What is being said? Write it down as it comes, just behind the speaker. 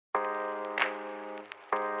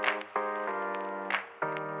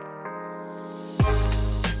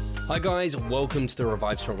Hi guys, welcome to the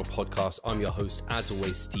Revive Stronger podcast. I'm your host, as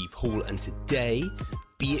always, Steve Hall, and today,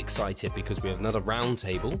 be excited because we have another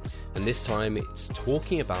roundtable, and this time it's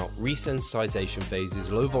talking about resensitization phases,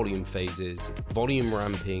 low volume phases, volume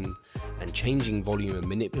ramping, and changing volume and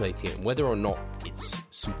manipulating it, and whether or not it's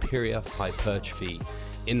superior for hypertrophy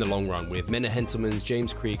in the long run. We have Menno, Henselmans,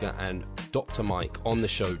 James Krieger, and Dr. Mike on the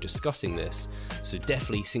show discussing this, so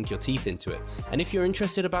definitely sink your teeth into it. And if you're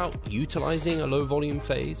interested about utilizing a low volume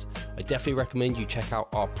phase, I definitely recommend you check out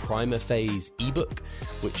our primer phase ebook,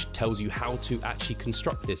 which tells you how to actually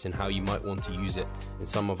construct this and how you might want to use it in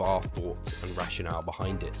some of our thoughts and rationale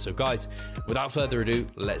behind it. So guys, without further ado,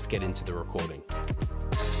 let's get into the recording.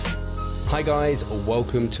 Hi guys,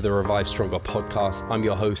 welcome to the Revive Stronger podcast. I'm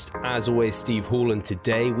your host, as always, Steve Hall, and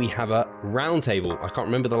today we have a roundtable. I can't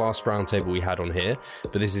remember the last roundtable we had on here,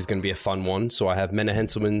 but this is going to be a fun one. So I have Menno,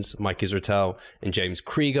 Henselmans, Mike Israetel, and James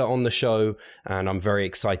Krieger on the show, and I'm very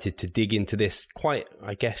excited to dig into this quite,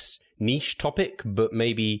 I guess, niche topic, but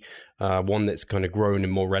maybe one that's kind of grown in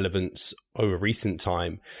more relevance over recent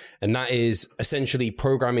time. And that is essentially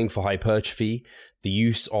programming for hypertrophy, the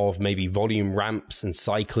use of maybe volume ramps and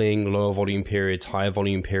cycling, lower volume periods, higher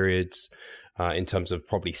volume periods, in terms of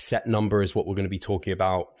probably set number is what we're going to be talking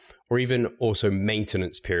about, or even also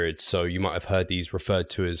maintenance periods. So you might have heard these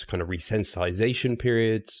referred to as kind of resensitization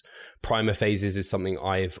periods. Primer phases is something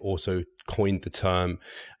I've also coined the term,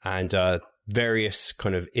 and various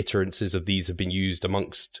kind of iterances of these have been used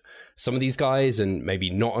amongst some of these guys and maybe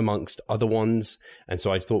not amongst other ones. And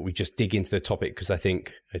so I thought we'd just dig into the topic because I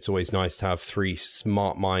think it's always nice to have three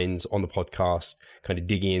smart minds on the podcast kind of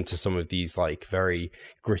digging into some of these like very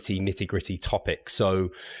gritty, nitty-gritty topics. So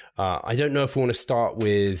I don't know if we want to start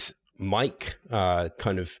with Mike,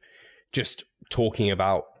 kind of just talking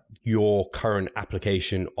about your current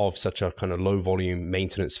application of such a kind of low volume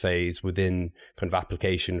maintenance phase within kind of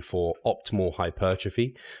application for optimal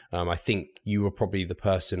hypertrophy. I think you were probably the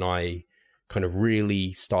person I kind of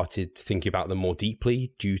really started thinking about them more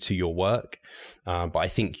deeply due to your work. But I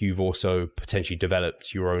think you've also potentially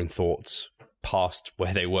developed your own thoughts past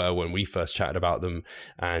where they were when we first chatted about them.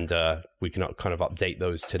 And we can kind of update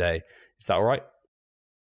those today. Is that all right?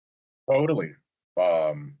 Totally.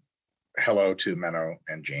 Hello to Menno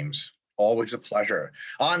and James. Always a pleasure.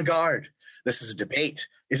 On guard. This is a debate.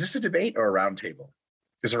 Is this a debate or a roundtable?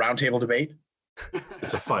 Is a roundtable debate?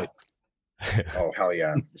 It's a fight. Oh, hell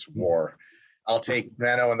yeah. It's war. I'll take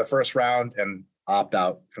Menno in the first round and opt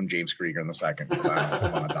out from James Krieger in the second because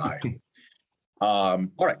I want to die.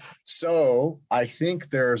 All right. So I think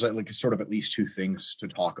there's like sort of at least two things to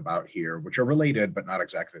talk about here, which are related, but not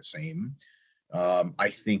exactly the same. I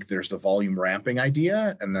think there's the volume ramping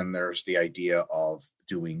idea, and then there's the idea of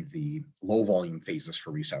doing the low volume phases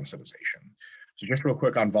for resensitization. So just real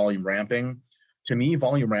quick on volume ramping. To me,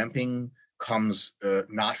 volume ramping comes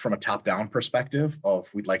not from a top-down perspective of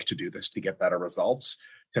we'd like to do this to get better results.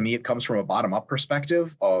 To me, it comes from a bottom-up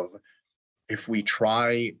perspective of if we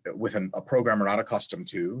try with a program we're not accustomed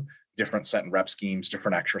to, different set and rep schemes,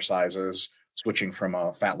 different exercises, switching from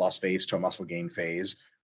a fat loss phase to a muscle gain phase.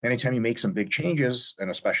 Anytime you make some big changes, and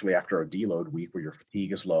especially after a deload week where your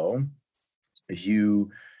fatigue is low, you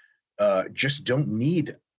just don't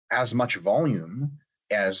need as much volume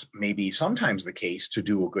as maybe sometimes the case to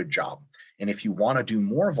do a good job. And if you want to do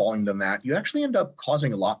more volume than that, you actually end up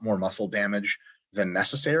causing a lot more muscle damage than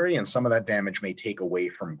necessary. And some of that damage may take away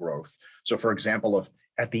from growth. So for example, if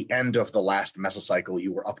at the end of the last mesocycle,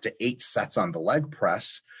 you were up to 8 sets on the leg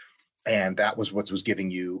press, and that was what was giving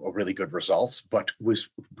you a really good results, but was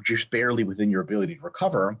just barely within your ability to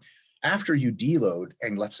recover. After you deload,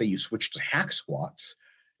 and let's say you switch to hack squats,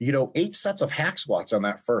 8 sets of hack squats on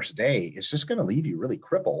that first day is just going to leave you really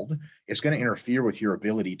crippled. It's going to interfere with your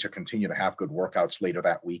ability to continue to have good workouts later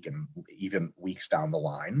that week and even weeks down the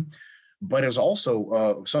line. But it's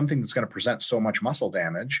also something that's going to present so much muscle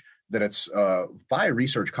damage that it's by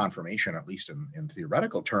research confirmation, at least in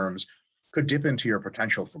theoretical terms, could dip into your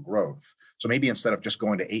potential for growth. So maybe instead of just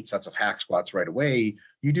going to 8 sets of hack squats right away,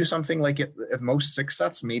 you do something like at most 6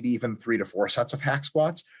 sets, maybe even 3 to 4 sets of hack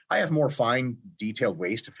squats. I have more fine, detailed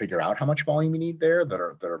ways to figure out how much volume you need there that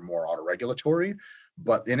are more autoregulatory.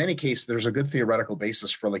 But in any case, there's a good theoretical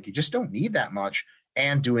basis for like, you just don't need that much,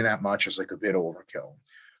 and doing that much is like a bit overkill.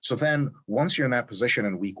 So then once you're in that position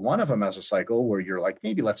in week 1 of a mesocycle where you're like,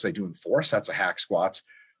 maybe let's say doing 4 sets of hack squats,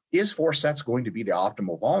 is 4 sets going to be the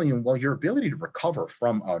optimal volume? Well, your ability to recover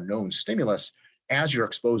from a known stimulus as you're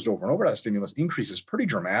exposed over and over that stimulus increases pretty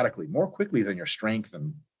dramatically, more quickly than your strength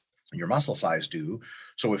and your muscle size do.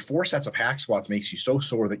 So if 4 sets of hack squats makes you so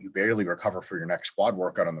sore that you barely recover for your next squad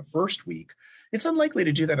workout on the first week, it's unlikely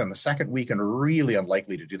to do that in the second week and really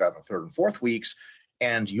unlikely to do that in the third and fourth weeks.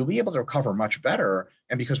 And you'll be able to recover much better.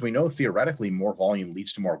 And because we know theoretically more volume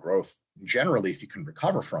leads to more growth, generally, if you can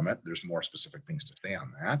recover from it, there's more specific things to say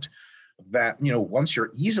on that. Once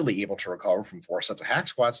you're easily able to recover from 4 sets of hack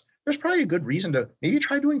squats, there's probably a good reason to maybe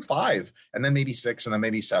try doing 5 and then maybe 6 and then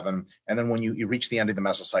maybe 7. And then when you reach the end of the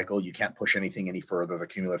mesocycle, you can't push anything any further. The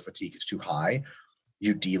cumulative fatigue is too high.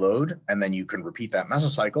 You deload, and then you can repeat that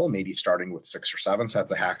mesocycle, maybe starting with 6 or 7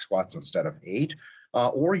 sets of hack squats instead of 8.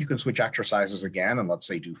 Or you can switch exercises again and let's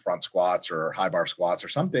say do front squats or high bar squats or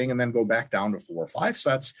something, and then go back down to 4 or 5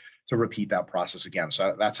 sets to repeat that process again.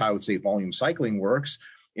 So that's how I would say volume cycling works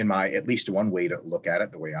in my, at least one way to look at it,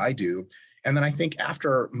 the way I do. And then I think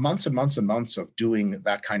after months and months and months of doing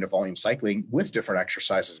that kind of volume cycling with different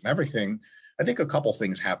exercises and everything, I think a couple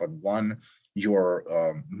things happen. One,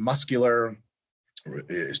 your muscular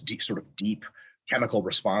sort of deep chemical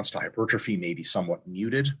response to hypertrophy may be somewhat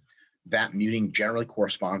muted. That muting generally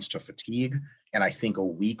corresponds to fatigue. And I think a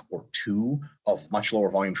week or 2 of much lower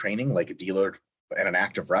volume training, like a deload and an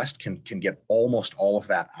active rest, can get almost all of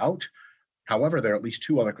that out. However, there are at least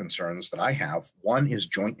 2 other concerns that I have. One is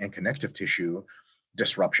joint and connective tissue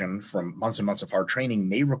disruption from months and months of hard training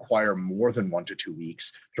may require more than 1 to 2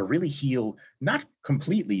 weeks to really heal, not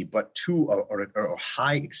completely, but to a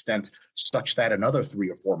high extent such that another 3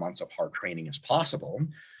 or 4 months of hard training is possible.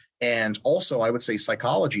 And also, I would say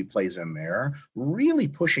psychology plays in there, really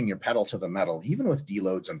pushing your pedal to the metal, even with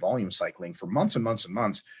deloads and volume cycling for months and months and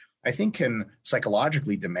months, I think can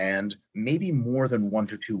psychologically demand maybe more than 1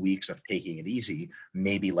 to 2 weeks of taking it easy,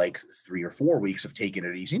 maybe like 3 or 4 weeks of taking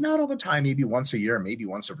it easy, not all the time, maybe once a year, maybe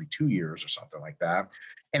once every 2 years or something like that.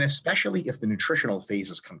 And especially if the nutritional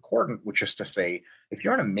phase is concordant, which is to say, if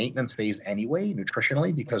you're in a maintenance phase anyway,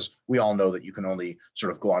 nutritionally, because we all know that you can only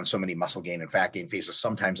sort of go on so many muscle gain and fat gain phases,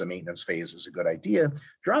 sometimes a maintenance phase is a good idea. If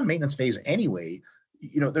you're on maintenance phase anyway,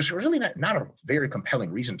 there's really not a very compelling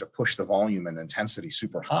reason to push the volume and intensity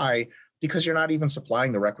super high because you're not even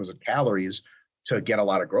supplying the requisite calories to get a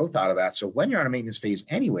lot of growth out of that. So when you're on a maintenance phase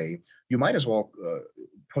anyway, you might as well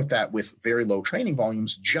put that with very low training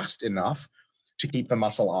volumes, just enough to keep the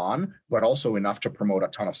muscle on, but also enough to promote a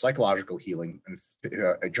ton of psychological healing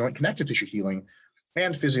and joint connective tissue healing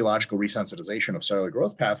and physiological resensitization of cellular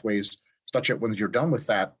growth pathways, such that when you're done with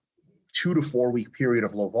that 2 to 4 week period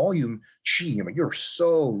of low volume, you're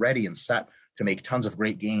so ready and set to make tons of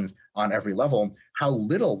great gains on every level. How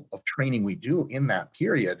little of training we do in that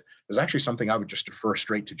period is actually something I would just defer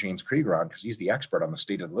straight to James Krieger on, because he's the expert on the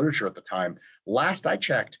state of the literature at the time. Last I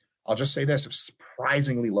checked, I'll just say this, it's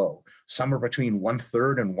surprisingly low, somewhere between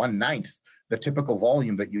 1/3 and 1/9 the typical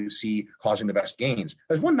volume that you see causing the best gains.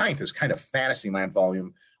 As 1/9 is kind of fantasy land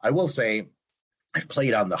volume. I will say I've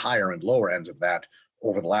played on the higher and lower ends of that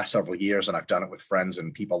over the last several years, and I've done it with friends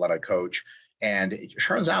and people that I coach. And it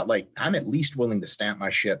turns out like I'm at least willing to stamp my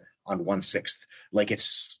shit on 1/6. Like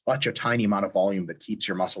it's such a tiny amount of volume that keeps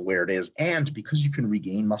your muscle where it is. And because you can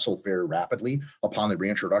regain muscle very rapidly upon the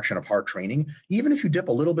reintroduction of hard training, even if you dip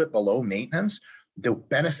a little bit below maintenance, the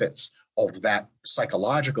benefits of that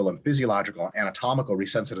psychological and physiological and anatomical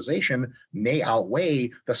resensitization may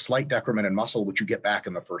outweigh the slight decrement in muscle, which you get back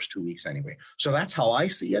in the first 2 weeks anyway. So that's how I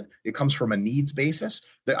see it. It comes from a needs basis.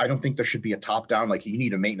 That I don't think there should be a top down, like you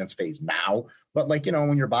need a maintenance phase now. But like,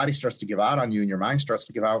 when your body starts to give out on you and your mind starts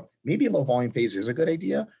to give out, maybe a low volume phase is a good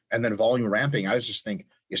idea. And then volume ramping, I just think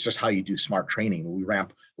it's just how you do smart training. We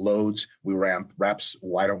ramp loads, we ramp reps.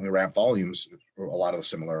 Why don't we ramp volumes? A lot of the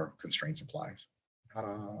similar constraints applies.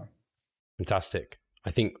 Fantastic. I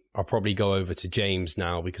think I'll probably go over to James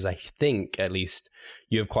now, because I think at least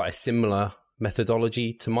you have quite a similar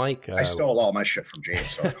methodology to Mike. I stole all my shit from James,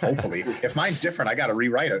 so hopefully if mine's different, I got to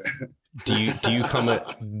rewrite it. Do you come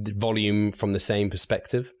at volume from the same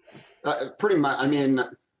perspective? Pretty much. I mean,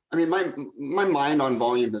 my mind on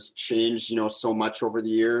volume has changed, so much over the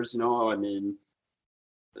years.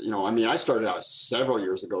 I started out several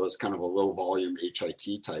years ago as kind of a low volume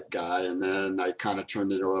HIT type guy. And then I kind of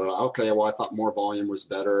turned into, I thought more volume was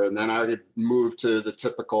better. And then I moved to the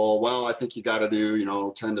typical, I think you got to do,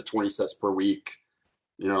 10 to 20 sets per week,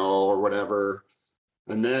 or whatever.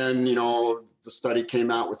 And then, the study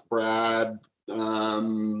came out with Brad.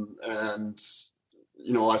 And,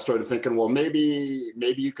 I started thinking, maybe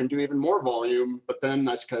you can do even more volume. But then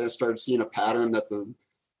I kind of started seeing a pattern that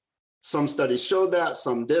some studies showed that,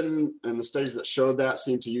 some didn't. And the studies that showed that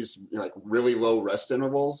seemed to use like really low rest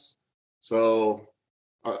intervals. So,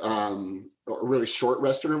 really short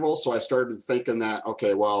rest intervals. So I started thinking that,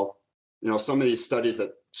 some of these studies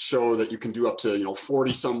that show that you can do up to,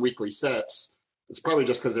 40 some weekly sets, it's probably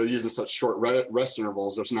just because they're using such short rest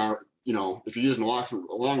intervals. There's not, if you're using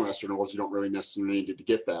long rest intervals, you don't really necessarily need to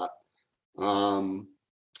get that.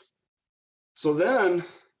 So then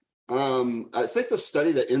I think the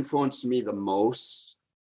study that influenced me the most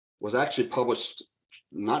was actually published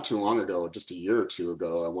not too long ago, just a year or two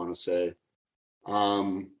ago, I want to say,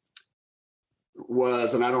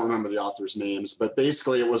 was, and I don't remember the author's names, but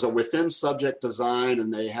basically it was a within subject design,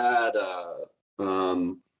 and they had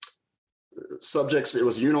subjects, it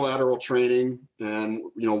was unilateral training, and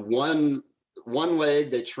one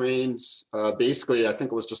leg they trained basically, I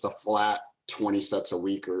think it was just a flat 20 sets a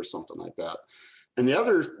week or something like that. And the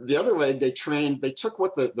other leg they took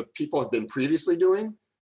what the people had been previously doing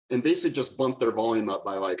and basically just bumped their volume up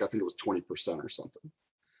by, like, I think it was 20% or something.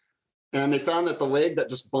 And they found that the leg that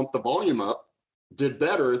just bumped the volume up did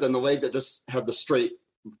better than the leg that just had the straight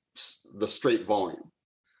volume.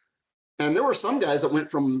 And there were some guys that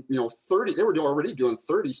went from 30, they were already doing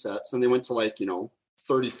 30 sets, and they went to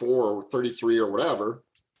 34 or 33 or whatever,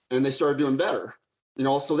 and they started doing better.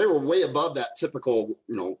 So they were way above that typical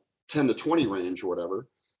 10 to 20 range or whatever.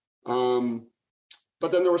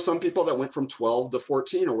 But then there were some people that went from 12 to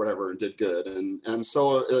 14 or whatever and did good. And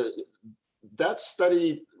so that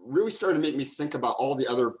study really started to make me think about all the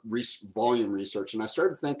other volume research. And I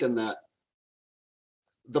started thinking that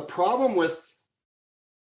the problem with,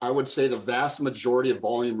 I would say, the vast majority of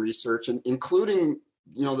volume research, and including,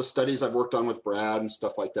 the studies I've worked on with Brad and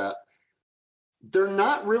stuff like that, they're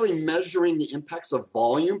not really measuring the impacts of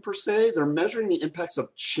volume per se. They're measuring the impacts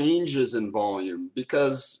of changes in volume.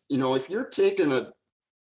 Because, if you're taking a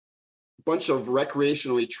bunch of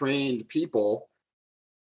recreationally trained people,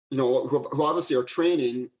 who obviously are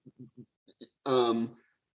training, and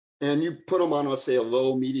you put them on, let's say, a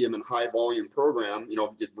low, medium, and high volume program,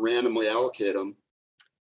 you randomly allocate them,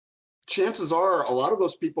 chances are a lot of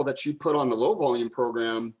those people that you put on the low volume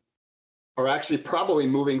program are actually probably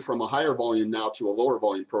moving from a higher volume now to a lower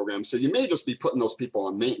volume program. So you may just be putting those people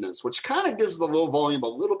on maintenance, which kind of gives the low volume a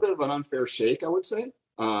little bit of an unfair shake, I would say.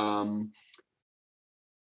 And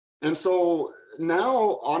so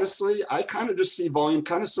now, honestly, I kind of just see volume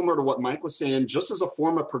kind of similar to what Mike was saying, just as a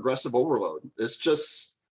form of progressive overload. It's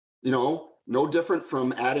just, no different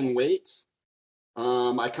from adding weight.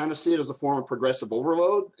 I kind of see it as a form of progressive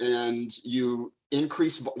overload, and you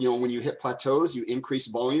increase, when you hit plateaus, you increase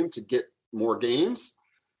volume to get more gains.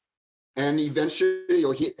 And eventually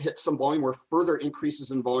you'll hit some volume where further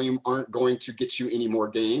increases in volume aren't going to get you any more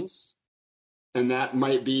gains. And that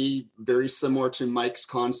might be very similar to Mike's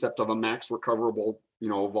concept of a max recoverable,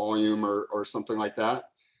 volume or something like that.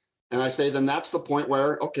 And I say, then that's the point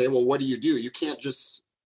where, okay, well, what do? You can't just,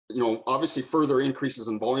 obviously further increases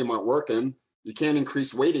in volume aren't working. You can't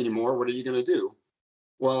increase weight anymore. What are you going to do?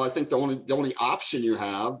 Well, I think the only option you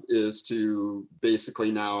have is to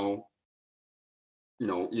basically now,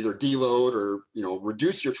 either deload or,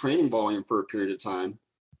 reduce your training volume for a period of time.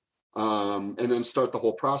 And then start the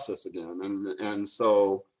whole process again. And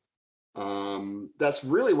so that's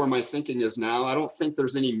really where my thinking is now. I don't think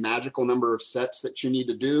there's any magical number of sets that you need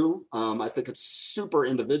to do. I think it's super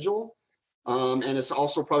individual. And it's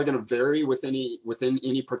also probably going to vary within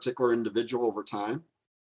any particular individual over time.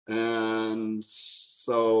 And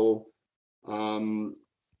so,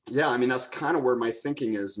 that's kind of where my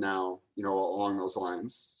thinking is now, along those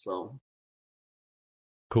lines. So.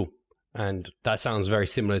 Cool. And that sounds very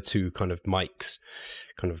similar to kind of Mike's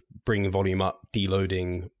kind of bringing volume up,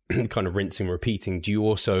 deloading, kind of rinsing, repeating. Do you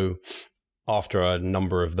also, after a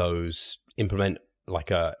number of those, implement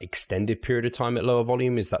like a extended period of time at lower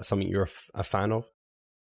volume? Is that something you're a fan of?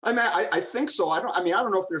 I think so. I don't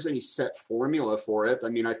know if there's any set formula for it.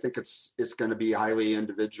 I think it's going to be highly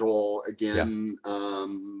individual again.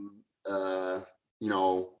 Yeah.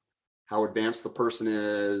 How advanced the person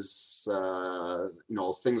is,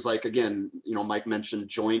 things like, again, Mike mentioned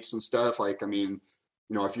joints and stuff.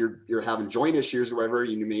 If you're having joint issues or whatever,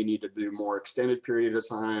 you may need to do more extended period of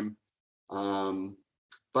time.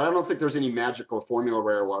 But I don't think there's any magical formula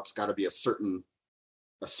where, it's got to be a certain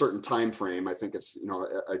time frame. I think it's,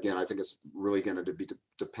 I think it's really going to be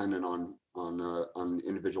dependent on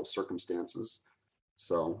individual circumstances.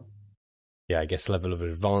 So, yeah, I guess level of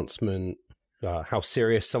advancement. How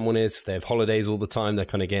serious someone is. If they have holidays all the time, they're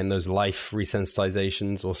kind of getting those life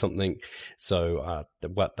resensitizations or something. So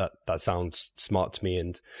that sounds smart to me.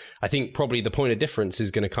 And I think probably the point of difference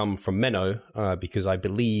is going to come from Menno, because I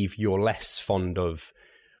believe you're less fond of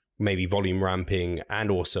maybe volume ramping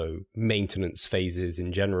and also maintenance phases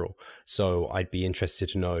in general. So I'd be interested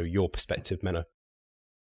to know your perspective, Menno.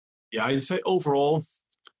 Yeah, I'd say overall,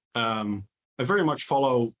 I very much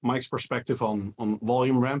follow Mike's perspective on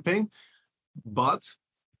volume ramping, but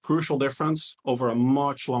crucial difference over a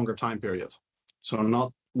much longer time period. So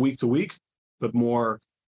not week to week, but more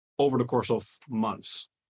over the course of months,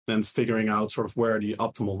 and figuring out sort of where the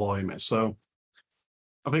optimal volume is. So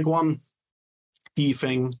I think one key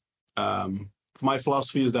thing for my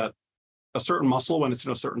philosophy is that a certain muscle, when it's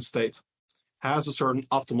in a certain state, has a certain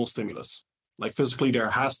optimal stimulus. Like physically, there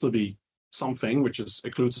has to be something which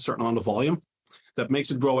includes a certain amount of volume that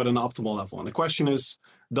makes it grow at an optimal level. And the question is,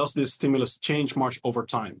 does this stimulus change much over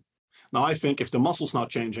time? Now, I think if the muscle's not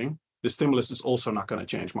changing, the stimulus is also not going to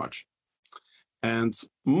change much. And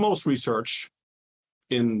most research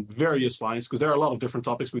in various lines, because there are a lot of different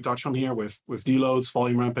topics we touch on here with deloads,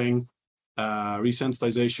 volume ramping,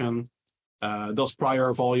 resensitization, does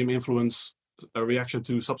prior volume influence a reaction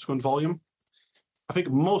to subsequent volume? I think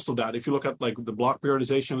most of that, if you look at like the block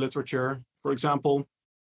periodization literature, for example,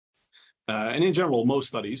 and in general, most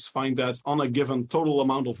studies find that on a given total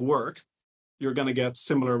amount of work, you're going to get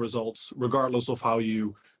similar results regardless of how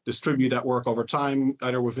you distribute that work over time,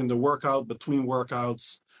 either within the workout, between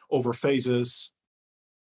workouts, over phases,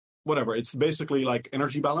 whatever. It's basically like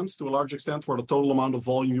energy balance to a large extent, where the total amount of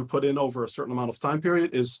volume you put in over a certain amount of time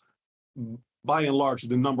period is by and large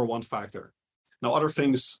the number one factor. Now, other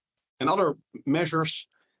things and other measures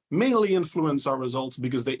mainly influence our results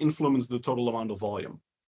because they influence the total amount of volume.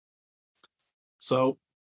 So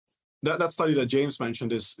that study that James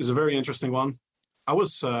mentioned is a very interesting one. I'm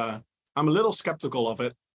a little skeptical of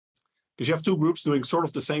it because you have two groups doing sort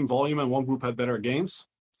of the same volume and one group had better gains.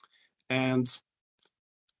 And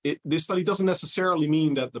this study doesn't necessarily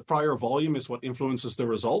mean that the prior volume is what influences the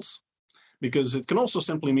results, because it can also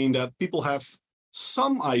simply mean that people have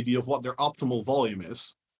some idea of what their optimal volume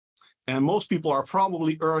is. And most people are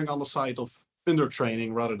probably erring on the side of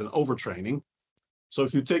undertraining rather than overtraining. So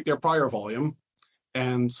if you take their prior volume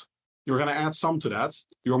and you're going to add some to that,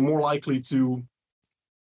 you're more likely to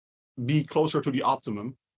be closer to the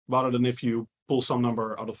optimum rather than if you pull some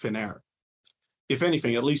number out of thin air. If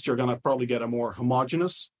anything, at least you're going to probably get a more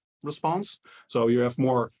homogeneous response. So you have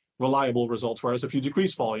more reliable results. Whereas if you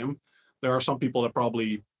decrease volume, there are some people that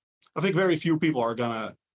probably, I think very few people are going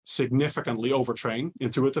to significantly overtrain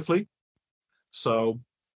intuitively. So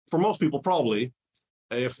for most people, probably,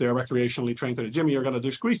 if they're recreationally trained to the gym, you're going to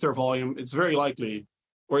decrease their volume. It's very likely,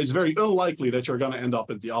 or it's very unlikely that you're going to end up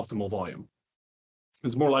at the optimal volume.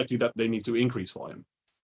 It's more likely that they need to increase volume.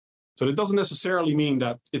 So it doesn't necessarily mean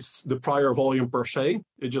that it's the prior volume per se.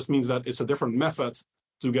 It just means that it's a different method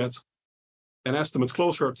to get an estimate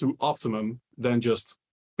closer to optimum than just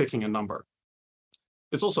picking a number.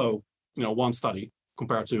 It's also, one study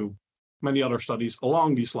compared to many other studies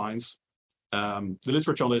along these lines. The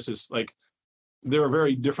literature on this is like, there are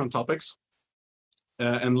very different topics.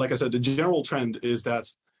 And like I said, the general trend is that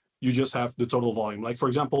you just have the total volume. Like, for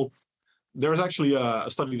example, there's actually a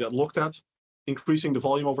study that looked at increasing the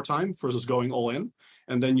volume over time versus going all in.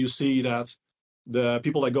 And then you see that the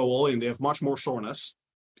people that go all in, they have much more soreness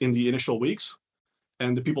in the initial weeks.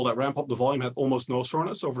 And the people that ramp up the volume had almost no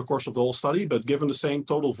soreness over the course of the whole study. But given the same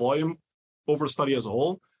total volume over the study as a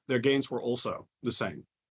whole, their gains were also the same.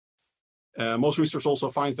 Most research also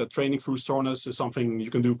finds that training through soreness is something you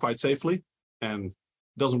can do quite safely and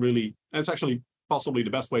it's actually possibly the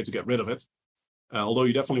best way to get rid of it. Although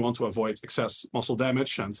you definitely want to avoid excess muscle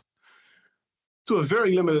damage, and to a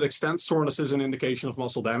very limited extent, soreness is an indication of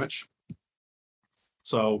muscle damage.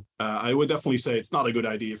 So I would definitely say it's not a good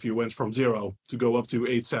idea if you went from 0 to go up to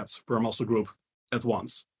 8 sets per muscle group at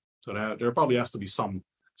once. So there probably has to be some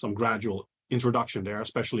gradual introduction there,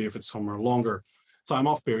 especially if it's from a longer time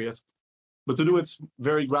off period. But to do it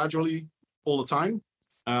very gradually all the time,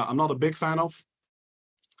 I'm not a big fan of.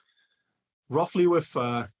 Roughly with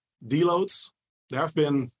deloads, there have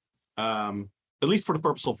been, at least for the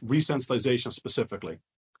purpose of resensitization specifically,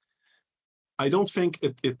 I don't think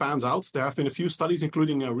it pans out. There have been a few studies,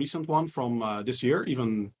 including a recent one from this year,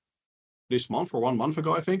 even this month or 1 month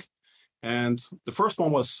ago, I think. And the first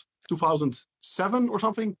one was 2007 or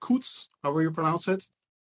something, Kutz, however you pronounce it.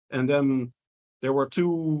 And then there were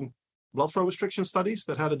 2 blood flow restriction studies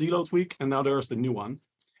that had a deload week, and now there's the new one.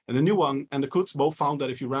 And the new one and the Kutz both found that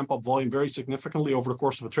if you ramp up volume very significantly over the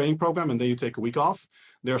course of a training program and then you take a week off,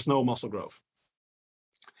 there's no muscle growth.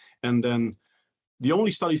 And then the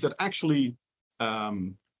only studies that actually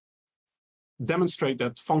demonstrate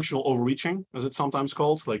that functional overreaching, as it's sometimes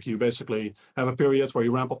called, like you basically have a period where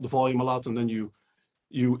you ramp up the volume a lot and then you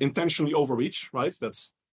intentionally overreach, right?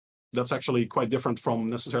 That's actually quite different from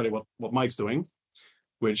necessarily what Mike's doing,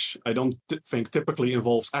 which I don't think typically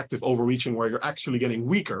involves active overreaching where you're actually getting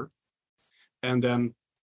weaker. And then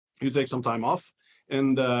you take some time off.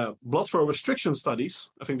 In the blood flow restriction studies,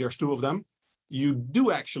 I think there's 2 of them, you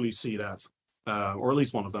do actually see that, or at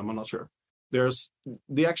least one of them, I'm not sure.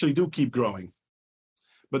 They actually do keep growing,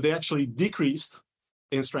 but they actually decreased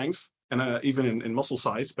in strength and even in muscle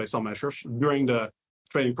size by some measures during the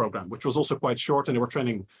training program, which was also quite short, and they were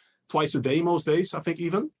training twice a day most days, I think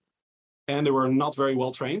even, and they were not very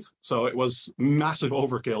well trained. So it was massive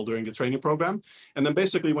overkill during the training program. And then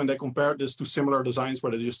basically when they compared this to similar designs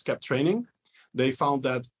where they just kept training, they found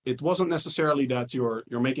that it wasn't necessarily that you're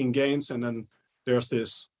making gains and then there's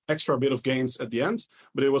this extra bit of gains at the end,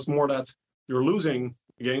 but it was more that you're losing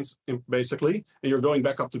gains basically, and you're going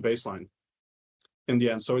back up to baseline in the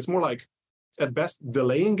end. So it's more like, at best,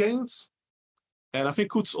 delaying gains. And I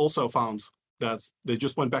think Kutz also found that they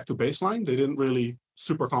just went back to baseline. They didn't really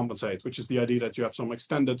super compensate, which is the idea that you have some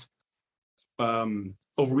extended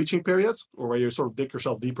overreaching periods, or where you sort of dig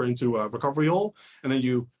yourself deeper into a recovery hole, and then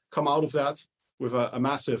you come out of that with a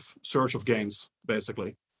massive surge of gains,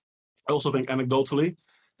 basically. I also think anecdotally,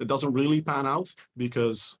 that doesn't really pan out,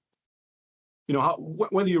 because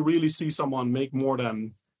when do you really see someone make more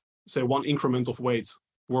than, say, 1 increment of weight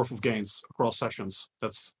worth of gains across sessions?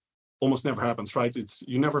 That's almost never happens, right?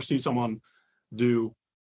 You never see someone do,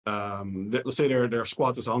 let's say their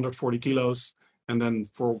squat is 140 kilos, and then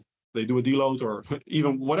they do a deload or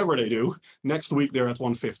even whatever they do, next week they're at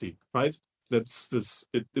 150, right?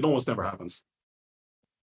 It almost never happens.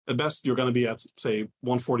 At best, you're going to be at, say,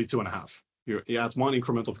 142.5. You add 1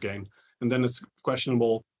 increment of gain, and then it's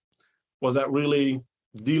questionable, was that really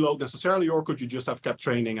deload necessarily, or could you just have kept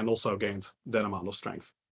training and also gained that amount of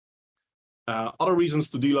strength? Other reasons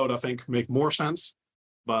to deload, I think, make more sense,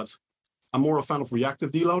 but I'm more a fan of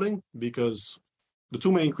reactive deloading, because the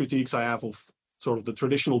 2 main critiques I have of sort of the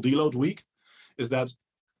traditional deload week is that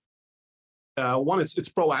one, it's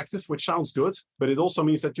proactive, which sounds good, but it also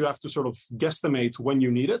means that you have to sort of guesstimate when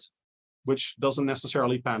you need it, which doesn't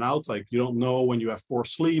necessarily pan out. Like, you don't know when you have poor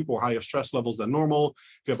sleep or higher stress levels than normal.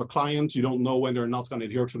 If you have a client, you don't know when they're not going to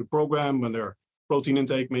adhere to the program, when their protein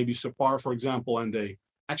intake may be subpar, for example, and they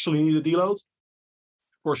actually need a deload.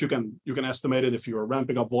 Of course, you can estimate it if you're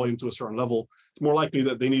ramping up volume to a certain level. It's more likely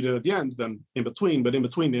that they need it at the end than in between, but in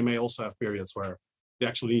between they may also have periods where they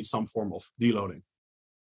actually need some form of deloading.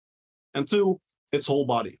 And 2, it's whole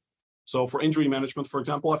body. So for injury management, for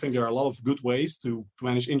example, I think there are a lot of good ways to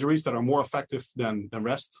manage injuries that are more effective than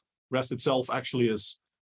rest. Rest itself actually is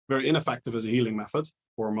very ineffective as a healing method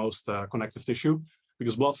for most connective tissue,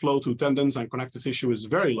 because blood flow to tendons and connective tissue is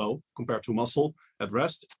very low compared to muscle at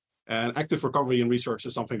rest. And active recovery in research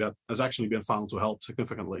is something that has actually been found to help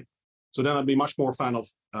significantly. So then I'd be much more a fan of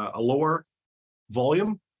a lower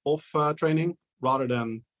volume of training rather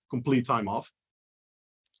than complete time off.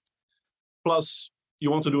 Plus, you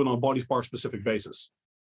want to do it on a body part specific basis.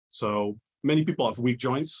 So many people have weak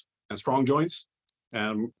joints and strong joints.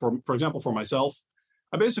 And for example, for myself,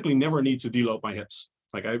 I basically never need to deload my hips.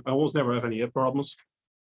 Like, I almost never have any hip problems,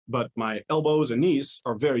 but my elbows and knees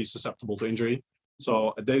are very susceptible to injury.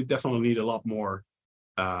 So they definitely need a lot more,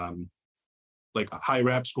 like high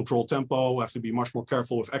reps, controlled tempo, have to be much more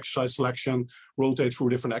careful with exercise selection, rotate through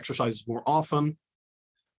different exercises more often.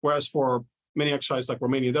 Whereas for many exercises like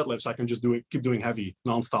Romanian deadlifts, I can just keep doing heavy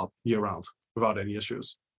nonstop year round without any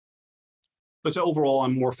issues. But so overall,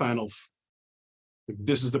 I'm more a fan of,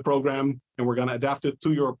 this is the program and we're going to adapt it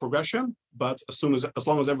to your progression. But as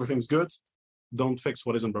long as everything's good, don't fix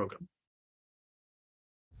what isn't broken.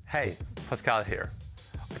 Hey, Pascal here.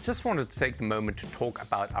 I just wanted to take the moment to talk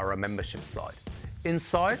about our membership site.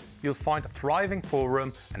 Inside, you'll find a thriving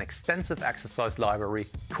forum, an extensive exercise library,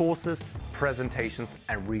 courses, presentations,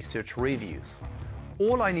 and research reviews.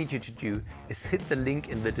 All I need you to do is hit the link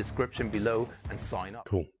in the description below and sign up.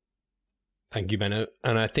 Cool. Thank you, Menno.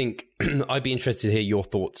 And I think I'd be interested to hear your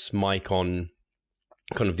thoughts, Mike, on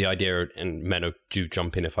kind of the idea, and Menno, do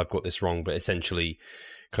jump in if I've got this wrong, but essentially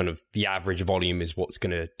kind of the average volume is what's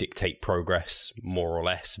going to dictate progress more or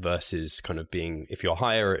less, versus kind of being, if you're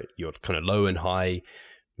higher, you're kind of low and high,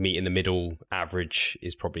 meet in the middle. Average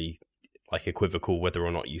is probably like equivocal, whether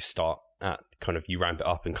or not you start at kind of, you ramp it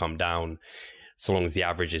up and come down. So long as the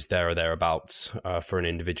average is there or thereabouts for an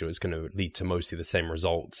individual, it's going to lead to mostly the same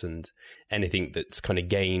results. And anything that's kind of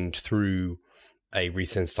gained through a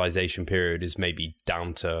resensitization period is maybe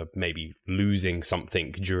down to maybe losing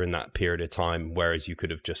something during that period of time, whereas you could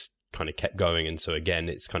have just kind of kept going. And so again,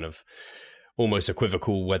 it's kind of almost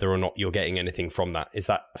equivocal whether or not you're getting anything from that. Is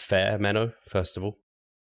that fair, Menno, first of all?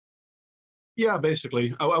 Yeah,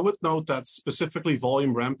 basically. I would note that specifically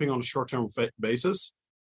volume ramping on a short-term basis,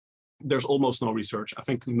 there's almost no research. I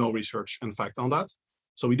think no research, in fact, on that.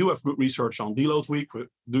 So we do have good research on deload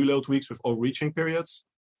weeks with overreaching periods,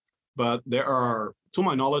 but there are, to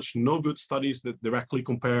my knowledge, no good studies that directly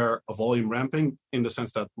compare a volume ramping in the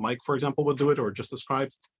sense that Mike, for example, would do it or just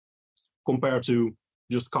described, compared to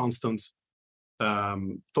just constant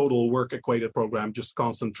total work equated program, just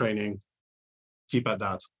constant training, keep at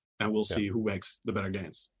that, and we'll see who makes the better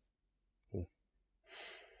gains.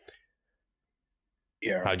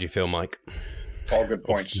 Yeah. How do you feel, Mike? All good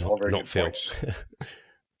points. All very good points.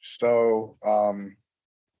 So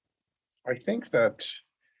I think that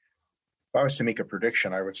if I was to make a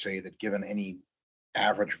prediction, I would say that given any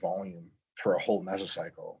average volume for a whole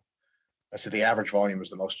mesocycle, I say the average volume is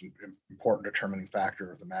the most important determining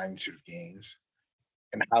factor of the magnitude of gains,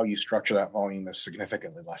 and how you structure that volume is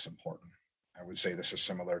significantly less important. I would say this is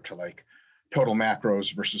similar to like total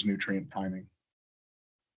macros versus nutrient timing.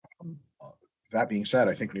 That being said,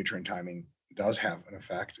 I think nutrient timing does have an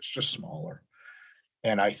effect. It's just smaller.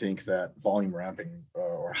 And I think that volume ramping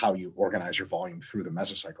or how you organize your volume through the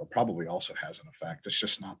mesocycle probably also has an effect. It's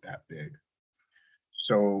just not that big.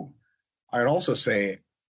 So I'd also say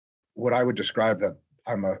what I would describe that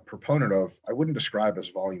I'm a proponent of, I wouldn't describe as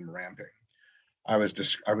volume ramping. I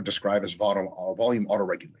would describe as volume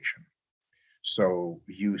autoregulation. So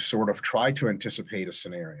you sort of try to anticipate a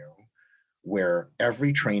scenario where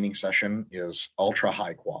every training session is ultra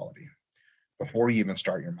high quality before you even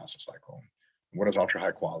start your mesocycle. What does ultra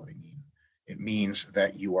high quality mean? It means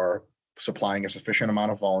that you are supplying a sufficient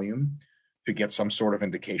amount of volume to get some sort of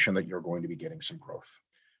indication that you're going to be getting some growth.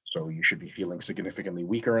 So you should be feeling significantly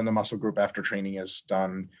weaker in the muscle group after training is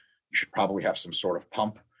done. You should probably have some sort of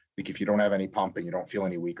pump. Like if you don't have any pump and you don't feel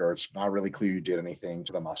any weaker, it's not really clear you did anything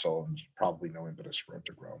to the muscle, and there's probably no impetus for it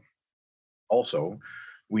to grow. Also,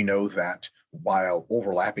 we know that while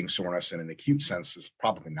overlapping soreness in an acute sense is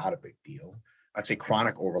probably not a big deal, I'd say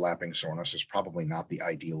chronic overlapping soreness is probably not the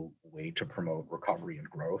ideal way to promote recovery and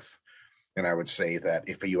growth. And I would say that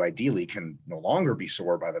if you ideally can no longer be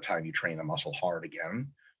sore by the time you train the muscle hard again,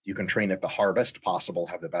 you can train it the hardest possible,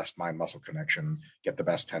 have the best mind-muscle connection, get the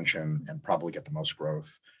best tension, and probably get the most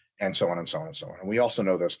growth, and so on and so on and so on. And we also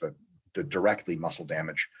know this, that the directly muscle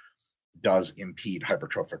damage does impede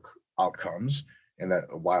hypertrophic outcomes, and that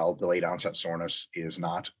while delayed onset soreness is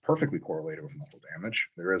not perfectly correlated with muscle damage,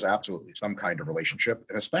 there is absolutely some kind of relationship,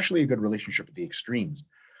 and especially a good relationship at the extremes.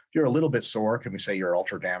 If you're a little bit sore, can we say you're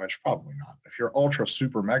ultra damaged? Probably not. If you're ultra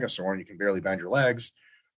super mega sore and you can barely bend your legs,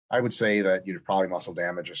 I would say that you're probably muscle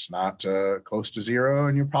damage is not close to zero,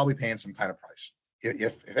 and you're probably paying some kind of price.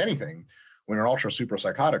 If anything, when you're ultra super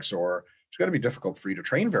psychotic sore, it's going to be difficult for you to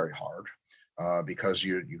train very hard because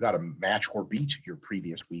you got to match or beat your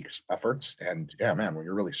previous week's efforts. And yeah, man, when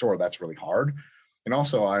you're really sore, that's really hard. And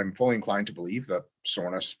also, I'm fully inclined to believe that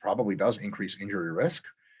soreness probably does increase injury risk,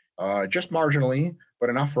 just marginally, but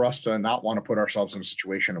enough for us to not want to put ourselves in a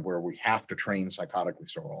situation where we have to train psychotically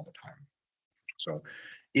sore all the time. So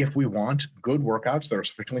if we want good workouts that are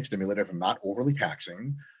sufficiently stimulative and not overly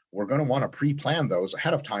taxing, we're going to want to pre-plan those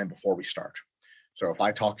ahead of time before we start. So if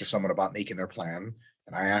I talk to someone about making their plan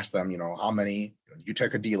and I ask them, how many, you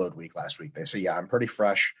took a deload week last week, they say, yeah, I'm pretty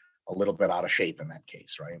fresh, a little bit out of shape in that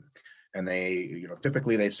case, right? And they,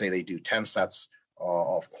 typically they say they do 10 sets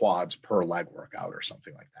of quads per leg workout or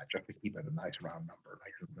something like that, just to keep it a nice round number,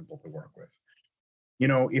 nice and simple to work with.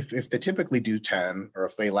 If they typically do 10, or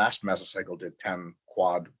if they last mesocycle did 10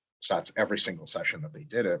 quad sets every single session that they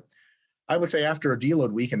did it, I would say after a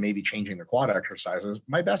deload week and maybe changing their quad exercises,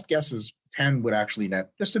 my best guess is 10 would actually net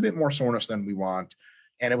just a bit more soreness than we want.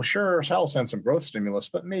 And it would sure send some growth stimulus,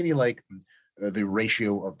 but maybe like the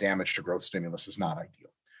ratio of damage to growth stimulus is not ideal.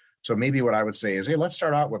 So maybe what I would say is, hey, let's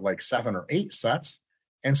start out with like 7 or 8 sets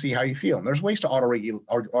and see how you feel. And there's ways to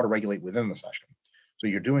auto-regulate within the session. So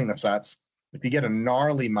you're doing the sets. If you get a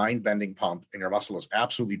gnarly mind-bending pump and your muscle is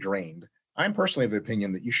absolutely drained, I'm personally of the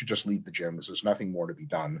opinion that you should just leave the gym because there's nothing more to be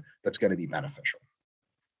done that's going to be beneficial.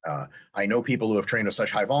 I know people who have trained with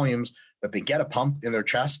such high volumes that they get a pump in their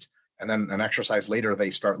chest, and then an exercise later,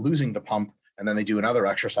 they start losing the pump, and then they do another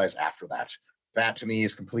exercise after that. That to me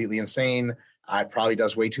is completely insane. It probably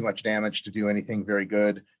does way too much damage to do anything very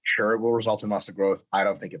good. Sure, it will result in muscle growth. I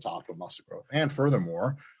don't think it's optimal muscle growth. And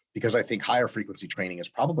furthermore, because I think higher frequency training is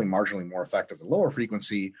probably marginally more effective than lower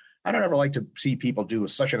frequency, I don't ever like to see people do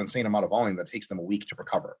such an insane amount of volume that takes them a week to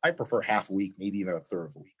recover. I prefer half a week, maybe even a third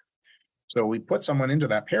of a week. So we put someone into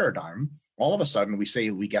that paradigm. All of a sudden, we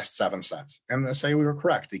say we guessed 7 sets. And they say we were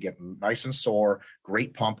correct. They get nice and sore,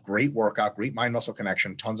 great pump, great workout, great mind-muscle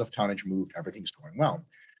connection, tons of tonnage moved, everything's going well.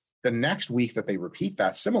 The next week that they repeat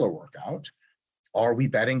that similar workout, are we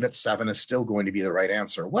betting that 7 is still going to be the right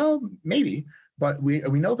answer? Well, maybe. But we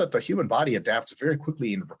know that the human body adapts very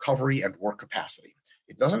quickly in recovery and work capacity.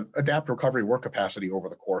 It doesn't adapt recovery work capacity over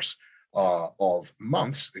the course of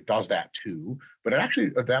months. It does that too, but it actually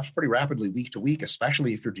adapts pretty rapidly week to week,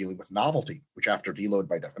 especially if you're dealing with novelty, which after deload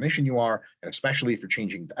by definition you are, and especially if you're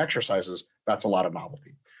changing the exercises, that's a lot of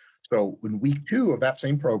novelty. So in week 2 of that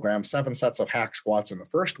same program, 7 sets of hack squats in the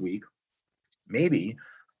first week, maybe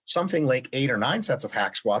something like 8 or 9 sets of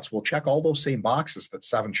hack squats will check all those same boxes that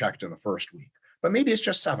 7 checked in the first week. But maybe it's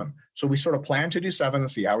just 7. So we sort of plan to do 7 and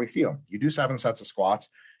see how we feel. You do 7 sets of squats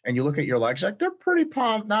and you look at your legs, like they're pretty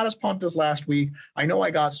pumped, not as pumped as last week. I know I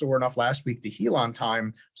got sore enough last week to heal on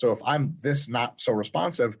time. So if I'm this not so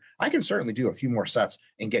responsive, I can certainly do a few more sets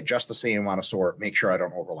and get just the same amount of sore, make sure I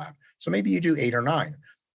don't overlap. So maybe you do 8 or 9.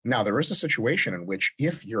 Now, there is a situation in which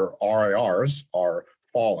if your RIRs are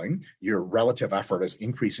falling, your relative effort is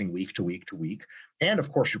increasing week to week to week, and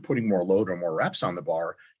of course, you're putting more load or more reps on the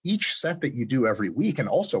bar, each set that you do every week, and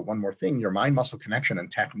also one more thing, your mind-muscle connection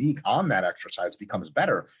and technique on that exercise becomes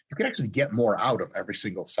better. You can actually get more out of every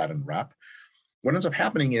single set and rep. What ends up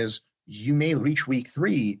happening is you may reach week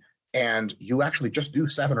 3 and you actually just do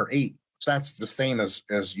 7 or 8 sets the same as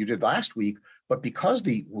you did last week, but because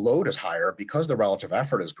the load is higher, because the relative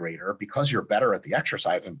effort is greater, because you're better at the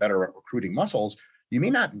exercise and better at recruiting muscles, you may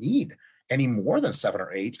not need any more than 7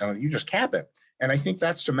 or 8, and you just cap it. And I think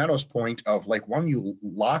that's to Menno's point of like, when you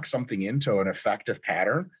lock something into an effective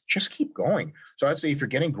pattern, just keep going. So I'd say if you're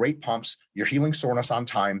getting great pumps, you're healing soreness on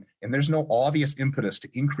time, and there's no obvious impetus to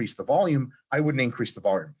increase the volume, I wouldn't increase the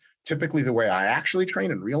volume. Typically, the way I actually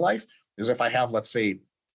train in real life is if I have, let's say,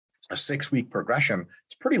 a 6-week progression,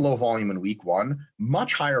 it's pretty low volume in week 1,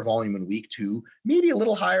 much higher volume in week 2, maybe a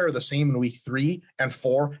little higher, the same in week 3 and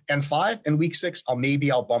 4 and 5. And week 6,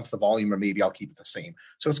 I'll bump the volume, or maybe I'll keep it the same.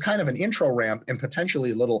 So it's kind of an intro ramp and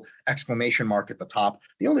potentially a little exclamation mark at the top.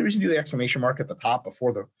 The only reason to do the exclamation mark at the top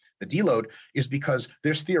before the deload is because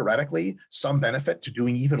there's theoretically some benefit to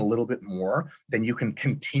doing even a little bit more than you can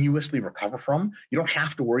continuously recover from. You don't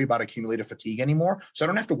have to worry about accumulative fatigue anymore. So I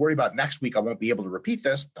don't have to worry about next week I won't be able to repeat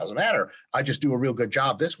this. Doesn't matter. I just do a real good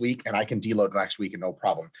job this week and I can deload next week and no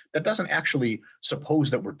problem. That doesn't actually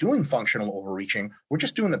suppose that we're doing functional overreaching. We're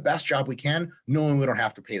just doing the best job we can, knowing we don't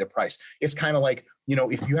have to pay the price. It's kind of like,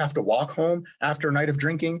 if you have to walk home after a night of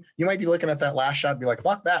drinking, you might be looking at that last shot and be like,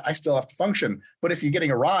 fuck that, I still have to function. But if you're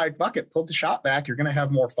getting a ride, fuck it, pull the shot back. You're going to have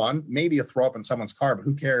more fun. Maybe you throw up in someone's car, but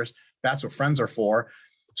who cares? That's what friends are for.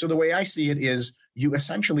 So the way I see it is you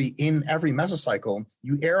essentially, in every mesocycle,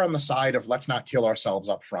 you err on the side of let's not kill ourselves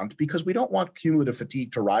up front because we don't want cumulative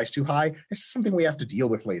fatigue to rise too high. It's something we have to deal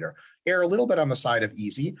with later. Err a little bit on the side of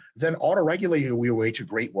easy, then auto-regulate your way to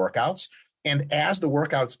great workouts. And as the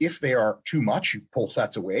workouts, if they are too much, you pull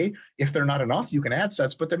sets away. If they're not enough, you can add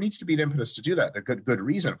sets, but there needs to be an impetus to do that, a good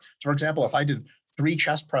reason. So for example, if I did 3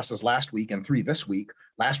 chest presses last week and 3 this week,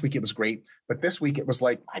 last week it was great, but this week it was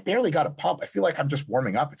like, I barely got a pump. I feel like I'm just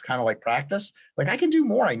warming up. It's kind of like practice. Like I can do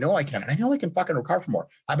more. I know I can. And I know I can fucking recover from more.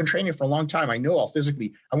 I've been training for a long time. I know I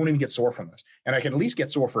won't even get sore from this. And I can at least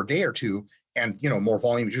get sore for a day or two. And, more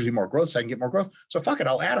volume is usually more growth. So I can get more growth. So fuck it,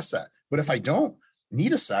 I'll add a set. But if I don't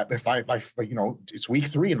need a set, if I it's week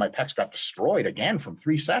 3 and my pecs got destroyed again from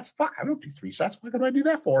 3 sets, fuck, I don't do 3 sets. What could I do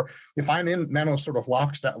that for? If I'm in Menno's sort of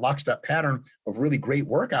lockstep pattern of really great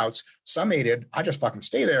workouts, summated, I just fucking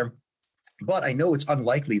stay there. But I know it's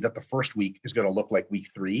unlikely that the first week is going to look like week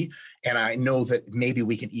 3. And I know that maybe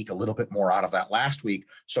we can eke a little bit more out of that last week.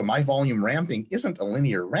 So my volume ramping isn't a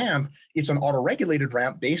linear ramp. It's an auto-regulated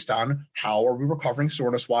ramp based on how are we recovering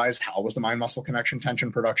soreness-wise, how was the mind-muscle connection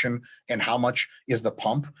tension production, and how much is the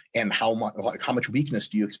pump, and how much weakness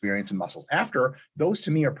do you experience in muscles after. Those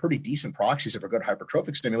to me are pretty decent proxies of a good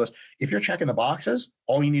hypertrophic stimulus. If you're checking the boxes,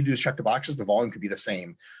 all you need to do is check the boxes. The volume could be the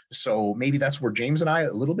same. So maybe that's where James and I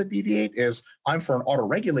a little bit deviate. Is I'm for an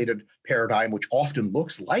auto-regulated paradigm, which often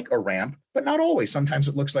looks like a ramp, but not always. Sometimes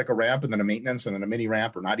it looks like a ramp and then a maintenance and then a mini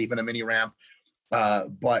ramp, or not even a mini ramp.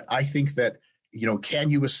 But I think that,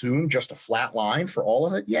 can you assume just a flat line for all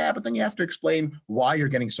of it? Yeah, but then you have to explain why you're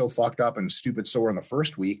getting so fucked up and stupid sore in the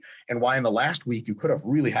first week, and why in the last week you could have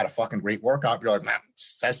really had a fucking great workout. You're like, man,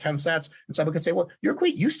 says 10 sets. And someone could say, well, you're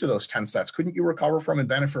quite used to those 10 sets. Couldn't you recover from and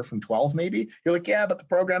benefit from 12 maybe? You're like, yeah, but the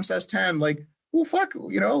program says 10. Like, well, fuck,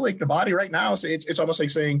 like the body right now, so it's almost like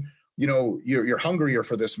saying, you're hungrier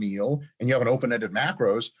for this meal and you have an open-ended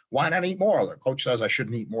macros. Why not eat more? The coach says I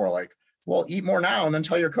shouldn't eat more. Like, well, eat more now and then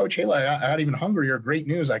tell your coach, hey, like, I got even hungrier. Great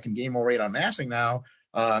news. I can gain more weight on massing now,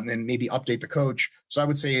 and maybe update the coach. So I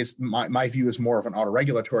would say my view is more of an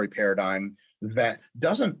auto-regulatory paradigm that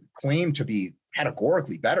doesn't claim to be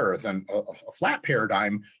categorically better than a flat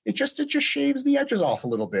paradigm. It just shaves the edges off a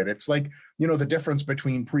little bit. It's like, the difference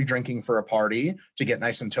between pre-drinking for a party to get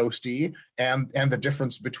nice and toasty and the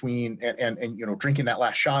difference between and drinking that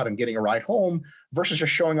last shot and getting a ride home versus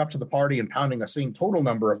just showing up to the party and pounding the same total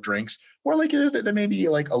number of drinks, or like there may be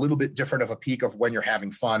like a little bit different of a peak of when you're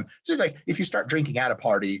having fun. So like if you start drinking at a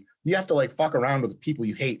party, you have to like fuck around with the people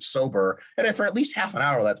you hate sober. And if for at least half an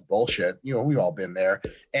hour, that's bullshit. We've all been there.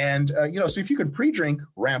 And, so if you can pre-drink,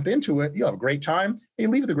 ramp into it, you'll have a great time and you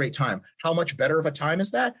leave with a great time. How much better of a time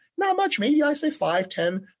is that? Not much. Maybe I say 5,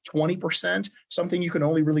 10, 20%, something you can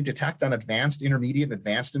only really detect on advanced, intermediate, and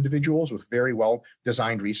advanced individuals with very well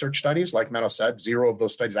designed research studies. Like Menno said, 0 of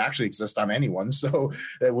those studies actually exist on anyone. So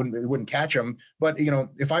it wouldn't catch them. But,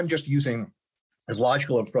 if I'm just using as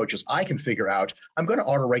logical approaches I can figure out, I'm going to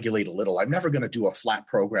auto-regulate a little. I'm never going to do a flat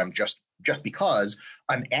program just because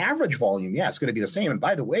an average volume, it's going to be the same. And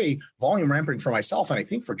by the way, volume ramping for myself, and I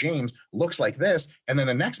think for James, looks like this. And then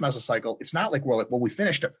the next mesocycle, it's not like we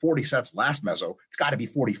finished at 40 sets last meso. It's got to be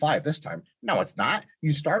 45 this time. No, it's not.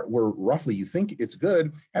 You start where roughly you think it's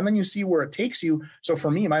good, and then you see where it takes you. So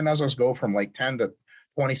for me, my mesos go from like 10 to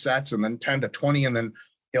 20 sets, and then 10 to 20, and then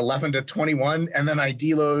 11 to 21, and then I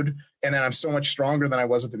deload, and then I'm so much stronger than I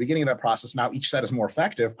was at the beginning of that process. Now each set is more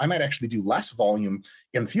effective. I might actually do less volume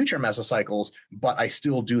in future mesocycles, but I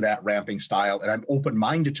still do that ramping style, and I'm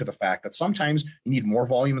open-minded to the fact that sometimes you need more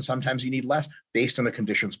volume and sometimes you need less based on the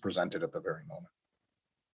conditions presented at the very moment.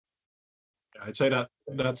 I'd say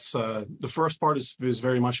that's the first part is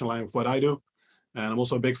very much in line with what I do, and I'm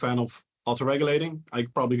also a big fan of auto-regulating. I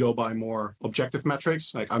probably go by more objective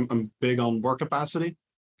metrics. Like I'm big on work capacity,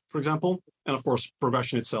 for example. And of course,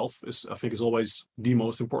 progression itself is always the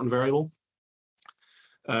most important variable.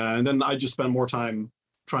 And then I just spend more time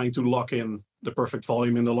trying to lock in the perfect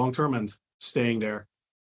volume in the long term and staying there.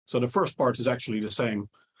 So the first part is actually the same.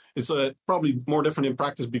 It's probably more different in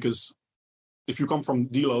practice because if you come from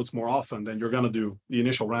deloads more often, then you're going to do the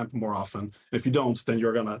initial ramp more often. And if you don't, then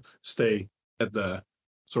you're going to stay at the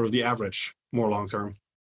sort of the average more long term.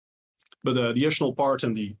 But the additional part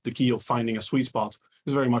and the key of finding a sweet spot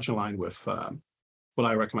is very much in line with what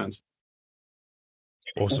I recommend.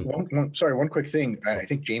 Awesome. One quick thing. I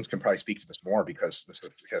think James can probably speak to this more because this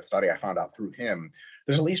is a study I found out through him.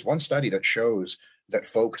 There's at least one study that shows that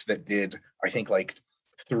folks that did, I think, like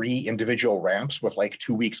 3 individual ramps with like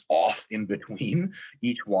 2 weeks off in between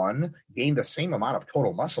each one gained the same amount of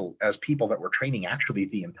total muscle as people that were training actually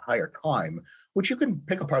the entire time, which you can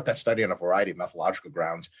pick apart that study on a variety of methodological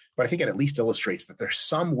grounds. But I think it at least illustrates that there's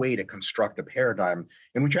some way to construct a paradigm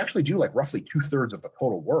in which you actually do like roughly 2/3 of the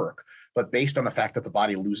total work. But based on the fact that the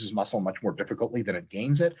body loses muscle much more difficultly than it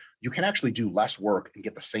gains it, you can actually do less work and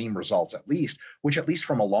get the same results at least, which at least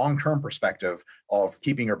from a long-term perspective of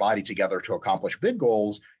keeping your body together to accomplish big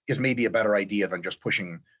goals is maybe a better idea than just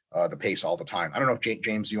pushing the pace all the time. I don't know if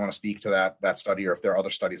James, you want to speak to that study or if there are other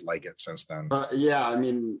studies like it since then. That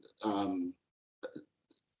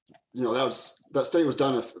study was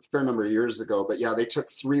done a fair number of years ago, but they took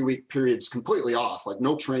 3-week periods completely off, like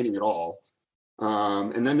no training at all.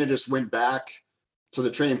 And then they just went back to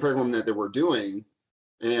the training program that they were doing.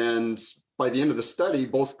 And by the end of the study,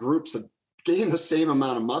 both groups had gained the same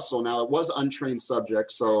amount of muscle. Now it was untrained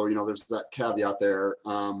subjects. So, there's that caveat there.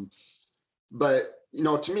 But,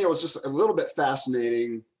 to me, it was just a little bit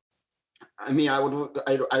fascinating. I mean,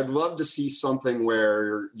 I'd love to see something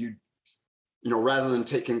where rather than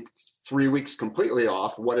taking 3 weeks completely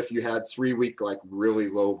off, what if you had 3-week, like really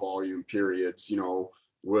low volume periods,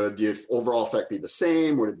 would the overall effect be the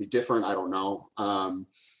same? Would it be different? I don't know. A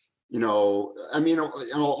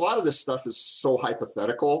lot of this stuff is so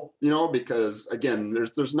hypothetical, because again,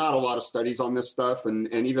 there's not a lot of studies on this stuff. And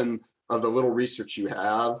even of the little research you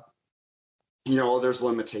have, there's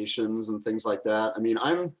limitations and things like that. I mean,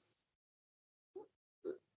 I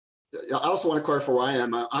also want to clarify where I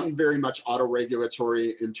am. I'm very much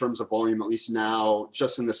auto-regulatory in terms of volume, at least now,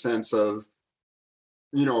 just in the sense of,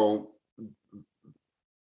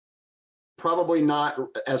 probably not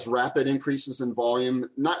as rapid increases in volume.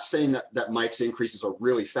 Not saying that Mike's increases are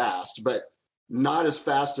really fast, but not as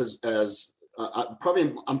fast as I'm probably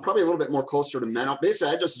a little bit more closer to Menno.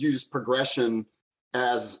 Basically, I just use progression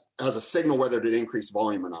as a signal whether to increase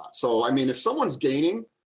volume or not. So, I mean, if someone's gaining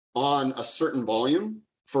on a certain volume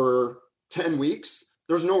for 10 weeks,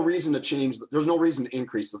 there's no reason to change. There's no reason to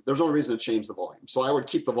increase. There's no reason to change the volume. So I would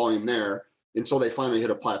keep the volume there until they finally hit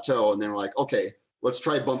a plateau. And then we're like, okay, let's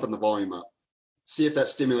try bumping the volume up. See if that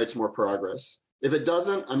stimulates more progress. If it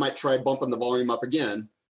doesn't, I might try bumping the volume up again.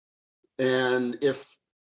 And if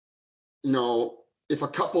a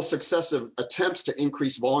couple successive attempts to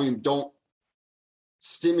increase volume don't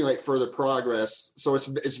stimulate further progress, so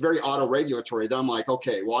it's very auto-regulatory, then I'm like,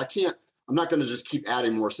 okay, well, I can't I'm not going to just keep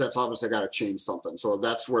adding more sets. Obviously, I got to change something. So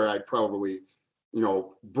that's where I'd probably,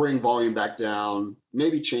 bring volume back down,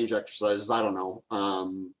 maybe change exercises. I don't know. I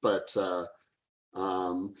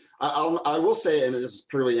will say, and this is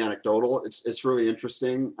purely anecdotal, it's really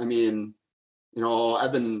interesting. I mean,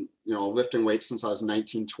 I've been, lifting weights since I was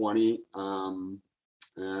 1920.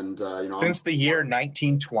 Since the year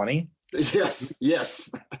 1920.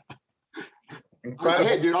 Yes.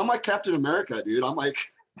 Hey, dude, I'm like Captain America, dude. I'm like,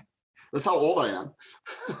 that's how old I am.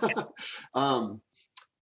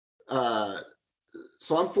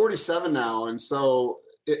 So I'm 47 now. And so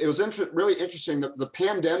it was really interesting that the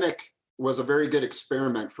pandemic was a very good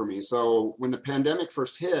experiment for me. So when the pandemic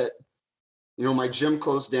first hit, my gym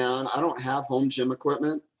closed down. I don't have home gym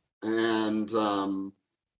equipment. And home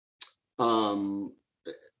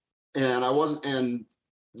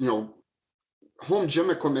gym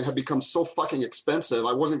equipment had become so fucking expensive.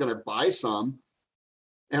 I wasn't going to buy some.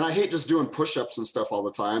 And I hate just doing push-ups and stuff all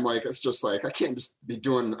the time. Like, it's just like, I can't just be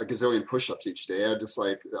doing a gazillion push-ups each day.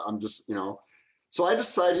 So I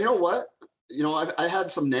decided, you know what? I had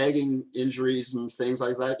some nagging injuries and things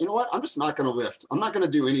like that. You know what? I'm just not going to lift. I'm not going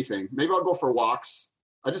to do anything. Maybe I'll go for walks.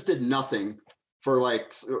 I just did nothing for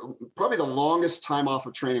like probably the longest time off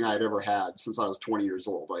of training I had ever had since I was 20 years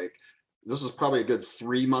old. Like, this was probably a good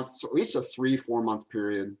 3 months, at least a 3-4 month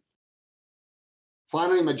period.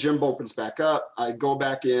 Finally, my gym opens back up. I go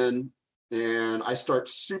back in and I start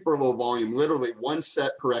super low volume, literally 1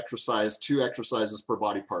 set per exercise, 2 exercises per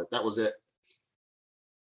body part. That was it.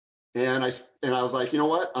 And I was like, you know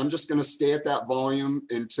what? I'm just going to stay at that volume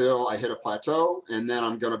until I hit a plateau. And then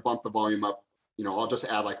I'm going to bump the volume up. I'll just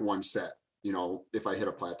add like 1 set, if I hit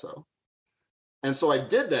a plateau. And so I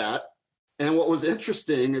did that. And what was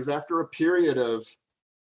interesting is after a period of,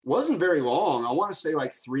 wasn't very long, I want to say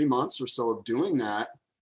like 3 months or so of doing that,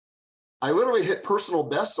 I literally hit personal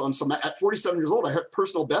bests on some, at 47 years old, I hit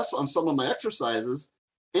personal bests on some of my exercises.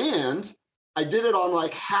 And I did it on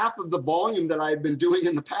like half of the volume that I had been doing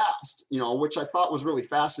in the past, which I thought was really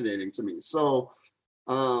fascinating to me. So,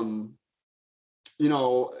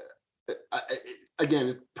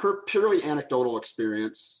 again, purely anecdotal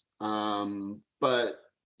experience. But,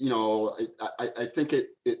 I think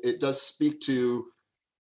it does speak to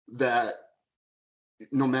that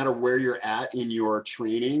no matter where you're at in your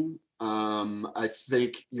training, I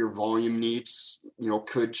think your volume needs,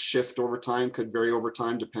 could shift over time, could vary over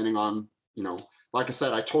time, depending on, like I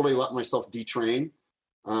said, I totally let myself detrain.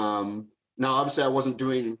 Now, obviously I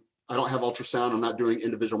don't have ultrasound. I'm not doing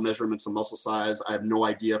individual measurements of muscle size. I have no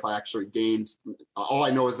idea if I actually gained. All I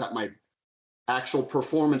know is that my actual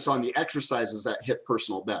performance on the exercises that hit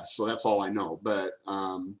personal best. So that's all I know. But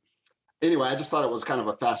anyway, I just thought it was kind of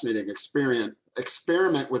a fascinating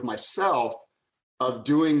experiment with myself of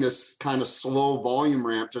doing this kind of slow volume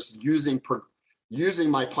ramp, just using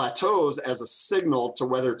my plateaus as a signal to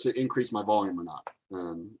whether to increase my volume or not.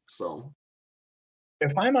 So.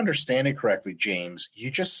 If I'm understanding correctly, James, you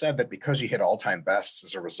just said that because you hit all-time bests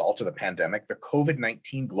as a result of the pandemic, the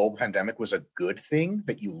COVID-19 global pandemic was a good thing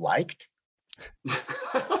that you liked?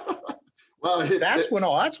 Well, that's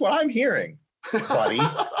what I'm hearing, buddy.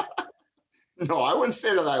 No, I wouldn't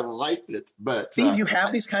say that I liked it, but Steve, you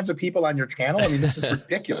have these kinds of people on your channel. I mean, this is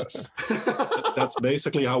ridiculous. That's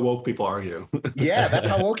basically how woke people argue. Yeah, that's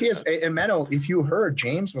how woke he is. And Menno, if you heard,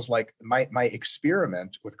 James was like, my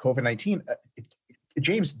experiment with COVID-19.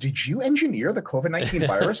 James, did you engineer the COVID-19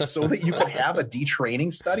 virus so that you could have a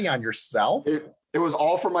detraining study on yourself? It was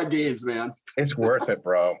all for my gains, man. It's worth it,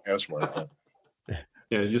 bro. It was worth it.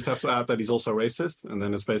 Yeah, you just have to add that he's also racist, and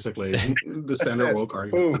then it's basically the standard woke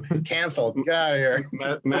argument. Boom, canceled. Get out of here.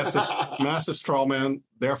 Massive straw man,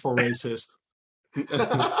 therefore racist.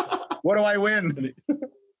 What do I win?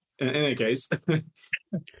 In any case,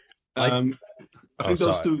 I think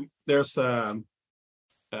those two. There's the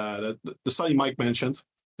study Mike mentioned.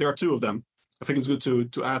 There are 2 of them. I think it's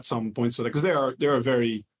good to add some points to that because they are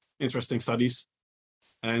very interesting studies,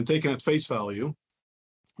 and taken at face value,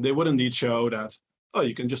 they would indeed show that. Oh,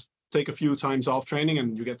 you can just take a few times off training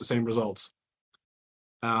and you get the same results.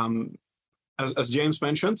 As James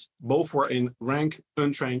mentioned, both were in rank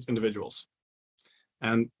untrained individuals.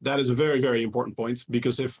 And that is a very, very important point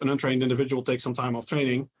because if an untrained individual takes some time off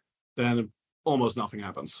training, then almost nothing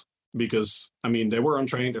happens. Because, I mean, they were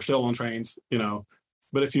untrained, they're still untrained,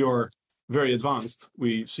 But if you're very advanced,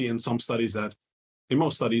 we see in some studies that, in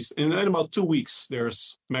most studies, in about 2 weeks,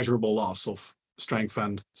 there's measurable loss of strength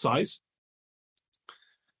and size.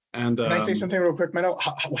 And can I say something real quick, Menno?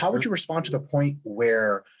 How would you respond to the point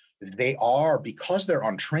where they are, because they're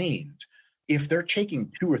untrained, if they're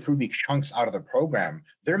taking 2 or 3 week chunks out of the program,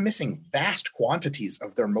 they're missing vast quantities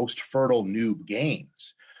of their most fertile noob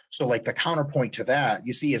gains. So like the counterpoint to that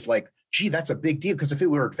you see is like, gee, that's a big deal, because if it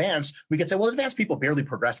were advanced, we could say, well, advanced people barely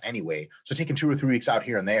progress anyway. So taking 2 or 3 weeks out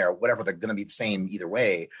here and there, whatever, they're going to be the same either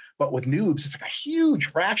way. But with noobs, it's like a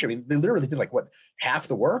huge fraction. I mean, they literally did like, what, half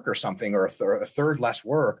the work or something, or a third less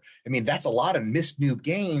work. I mean, that's a lot of missed noob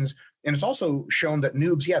gains. And it's also shown that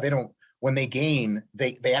noobs, yeah, they don't, when they gain,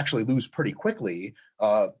 they actually lose pretty quickly.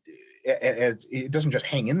 It doesn't just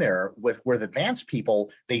hang in there with advanced people.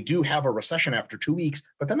 They do have a recession after 2 weeks,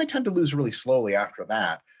 but then they tend to lose really slowly after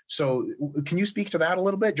that. So can you speak to that a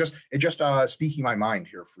little bit? Just speaking my mind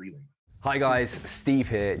here freely. Hi guys, Steve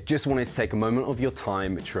here. Just wanted to take a moment of your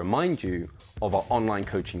time to remind you of our online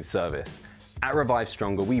coaching service. At Revive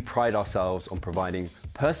Stronger, we pride ourselves on providing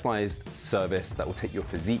personalized service that will take your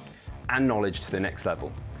physique and knowledge to the next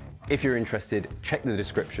level. If you're interested, check the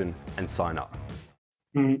description and sign up.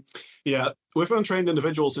 Yeah, with untrained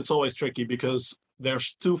individuals, it's always tricky because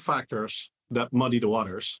there's 2 factors that muddy the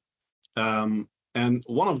waters. And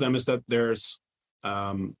one of them is that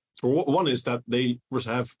one is that they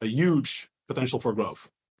have a huge potential for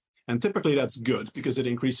growth. And typically that's good because it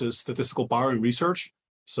increases statistical power in research.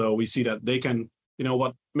 So we see that they can,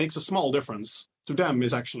 what makes a small difference to them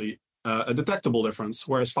is actually a detectable difference,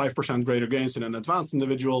 whereas 5% greater gains in an advanced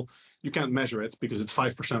individual, you can't measure it because it's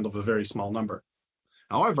 5% of a very small number.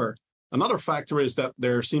 However, another factor is that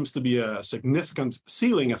there seems to be a significant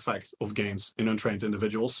ceiling effect of gains in untrained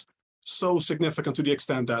individuals. So significant to the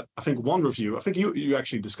extent that I think one review, I think you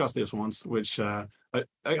actually discussed this once, which I'm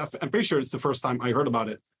pretty sure it's the first time I heard about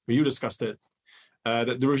it when you discussed it.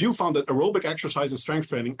 The review found that aerobic exercise and strength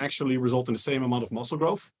training actually result in the same amount of muscle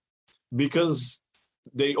growth because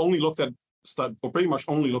they only looked at, or pretty much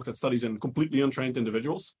only looked at studies in completely untrained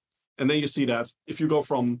individuals. And then you see that if you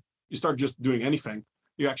you start just doing anything,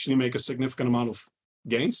 you actually make a significant amount of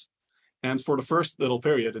gains. And for the first little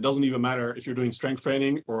period, it doesn't even matter if you're doing strength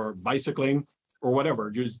training or bicycling or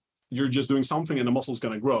whatever. You're just doing something and the muscle's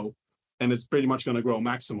going to grow. And it's pretty much going to grow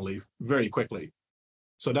maximally very quickly.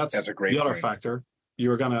 So that's a great other factor.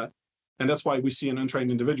 And that's why we see in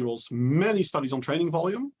untrained individuals, many studies on training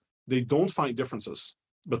volume, they don't find differences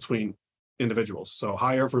between individuals. So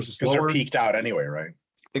higher versus lower. Because they're peaked out anyway, right?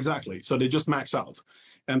 Exactly. So they just max out.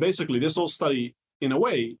 And basically this whole study, in a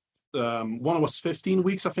way, one was 15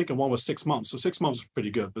 weeks, I think, and one was 6 months. So 6 months is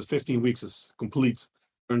pretty good, but 15 weeks is complete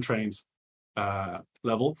untrained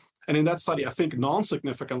level. And in that study, I think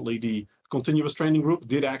non-significantly, the continuous training group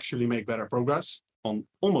did actually make better progress on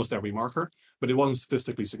almost every marker, but it wasn't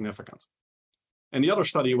statistically significant. And the other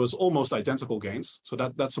study was almost identical gains. So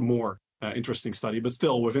that's a more interesting study, but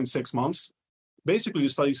still within 6 months. Basically, the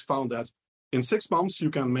studies found that in 6 months,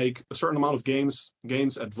 you can make a certain amount of gains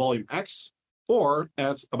at volume X, or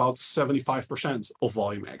at about 75% of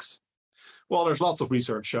volume X. Well, there's lots of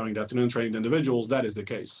research showing that in untrained individuals, that is the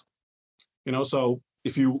case. So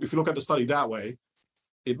if you look at the study that way,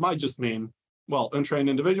 it might just mean, well, untrained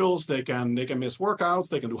individuals, they can miss workouts,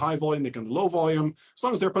 they can do high volume, they can do low volume, as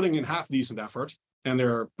long as they're putting in half decent effort and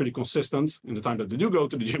they're pretty consistent in the time that they do go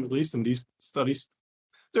to the gym, at least in these studies,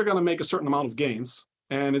 they're going to make a certain amount of gains.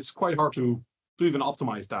 And it's quite hard to even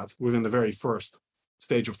optimize that within the very first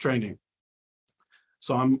stage of training.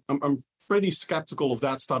 So I'm pretty skeptical of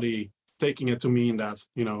that study, taking it to mean that,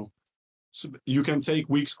 you can take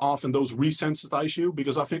weeks off and those resensitize you,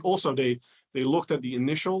 because I think also they looked at the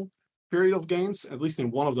initial period of gains, at least in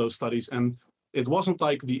one of those studies, and it wasn't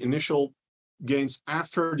like the initial gains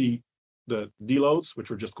after the deloads, which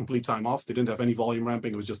were just complete time off. They didn't have any volume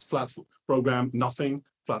ramping. It was just flat program, nothing,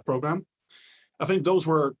 flat program. I think those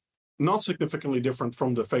were not significantly different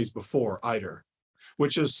from the phase before either,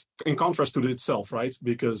 which is in contrast to itself, right?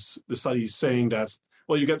 Because the study is saying that,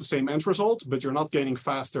 well, you get the same end result, but you're not gaining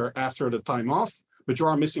faster after the time off, but you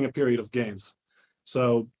are missing a period of gains.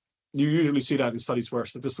 So you usually see that in studies where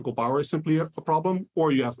statistical power is simply a problem,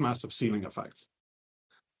 or you have massive ceiling effects.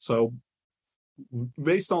 So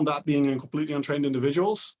based on that being in completely untrained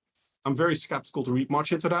individuals, I'm very skeptical to read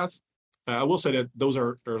much into that. I will say that those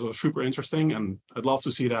are super interesting, and I'd love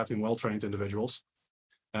to see that in well-trained individuals.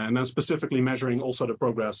 And then specifically measuring also the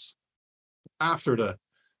progress after the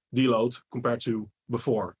deload compared to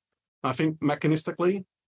before. I think mechanistically,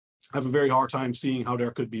 I have a very hard time seeing how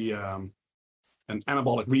there could be an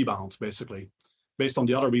anabolic rebound, basically, based on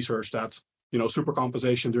the other research that,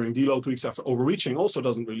 supercompensation during deload weeks after overreaching also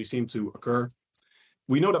doesn't really seem to occur.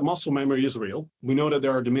 We know that muscle memory is real. We know that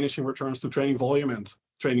there are diminishing returns to training volume and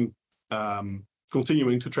training,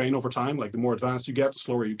 continuing to train over time. Like the more advanced you get, the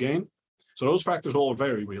slower you gain. So those factors all are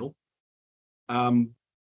very real.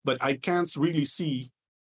 but I can't really see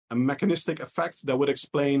a mechanistic effect that would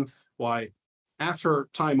explain why after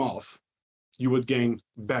time off, you would gain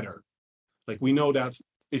better. Like we know that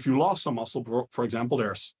if you lost some muscle, for example,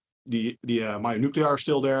 there's the myonuclei are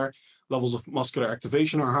still there, levels of muscular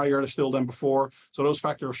activation are higher still than before. So those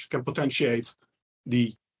factors can potentiate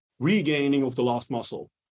the regaining of the lost muscle.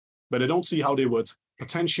 But I don't see how they would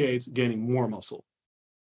potentiate gaining more muscle.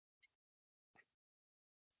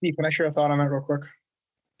 Steve, can I share a thought on that real quick?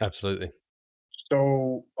 Absolutely.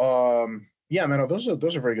 So, yeah, Menno,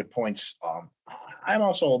 those are very good points. I'm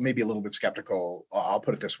also maybe a little bit skeptical. I'll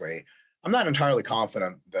put it this way. I'm not entirely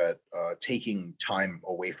confident that taking time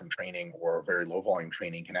away from training or very low volume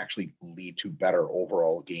training can actually lead to better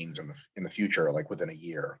overall gains in the future, like within a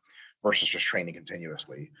year, versus just training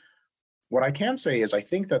continuously. What I can say is I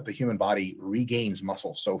think that the human body regains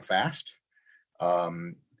muscle so fast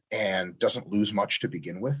and doesn't lose much to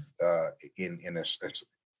begin with in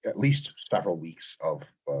at least several weeks of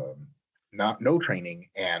no training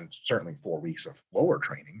and certainly 4 weeks of lower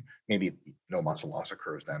training. Maybe no muscle loss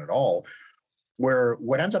occurs then at all. Where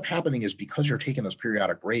what ends up happening is because you're taking those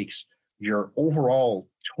periodic breaks, your overall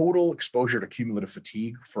total exposure to cumulative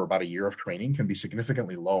fatigue for about a year of training can be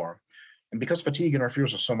significantly lower. And because fatigue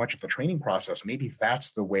interferes with so much of the training process, maybe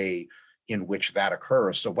that's the way in which that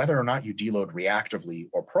occurs. So whether or not you deload reactively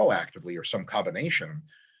or proactively or some combination,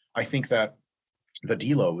 I think that the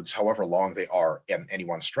deloads, however long they are in any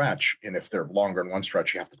one stretch, and if they're longer in one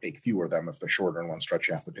stretch, you have to take fewer of them. If they're shorter in one stretch,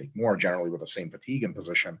 you have to take more, generally with the same fatigue in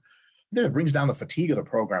position. Then it brings down the fatigue of the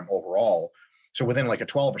program overall. So within like a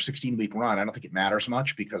 12 or 16 week run, I don't think it matters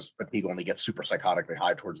much because fatigue only gets super psychotically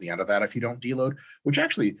high towards the end of that if you don't deload, which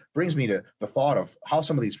actually brings me to the thought of how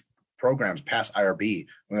some of these programs pass IRB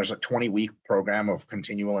when there's a 20-week program of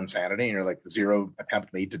continual insanity and you're like 0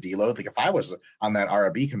 attempt made to deload. Like if I was on that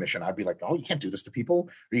IRB commission, I'd be like, oh, you can't do this to people.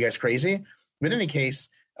 Are you guys crazy? But in any case,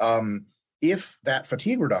 if that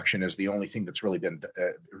fatigue reduction is the only thing that's really been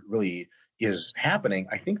really is happening,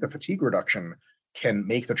 I think the fatigue reduction can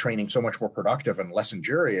make the training so much more productive and less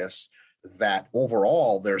injurious that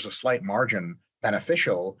overall there's a slight margin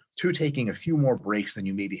beneficial to taking a few more breaks than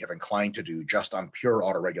you maybe have inclined to do just on pure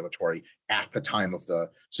autoregulatory at the time of the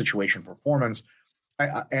situation performance.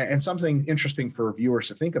 And something interesting for viewers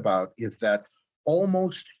to think about is that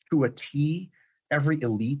almost to a T, every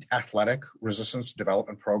elite athletic resistance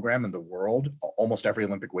development program in the world, almost every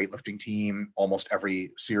Olympic weightlifting team, almost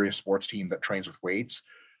every serious sports team that trains with weights,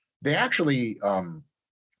 they actually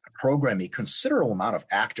program a considerable amount of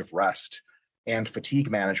active rest and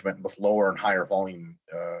fatigue management with lower and higher volume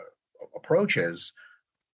approaches,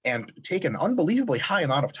 and take an unbelievably high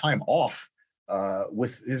amount of time off.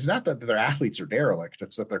 It's not that their athletes are derelict;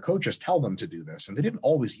 it's that their coaches tell them to do this, and they didn't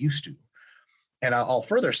always used to. And I'll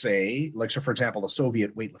further say, like, so for example, the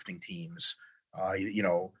Soviet weightlifting teams,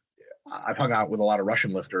 I've hung out with a lot of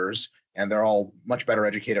Russian lifters, and they're all much better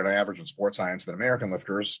educated on average in sports science than American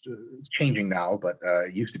lifters. It's changing now, but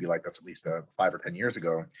it used to be like this at least 5 or 10 years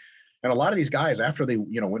ago. And a lot of these guys, after they,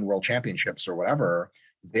 win world championships or whatever,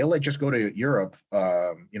 they'll like just go to Europe,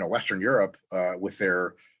 Western Europe, with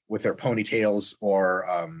their ponytails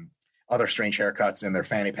or other strange haircuts and their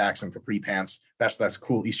fanny packs and capri pants. That's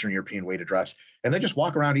cool Eastern European way to dress. And they just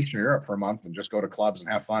walk around Eastern Europe for a month and just go to clubs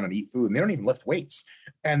and have fun and eat food. And they don't even lift weights.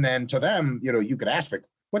 And then to them, you could ask, like,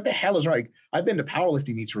 what the hell is right? I've been to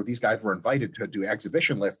powerlifting meets where these guys were invited to do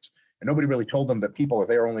exhibition lifts, and nobody really told them that people are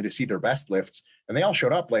there only to see their best lifts. And they all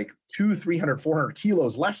showed up like 200, 300, 400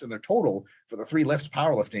 kilos less in their total for the 3 lifts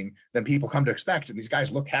powerlifting than people come to expect. And these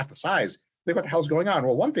guys look half the size. Like, what the hell's going on?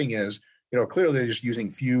 Well, one thing is, clearly they're just using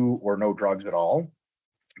few or no drugs at all.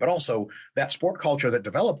 But also that sport culture that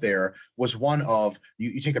developed there was one of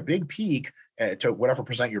you take a big peak to whatever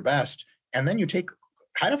percent your best, and then you take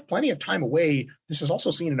kind of plenty of time away. This is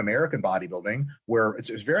also seen in American bodybuilding, where it's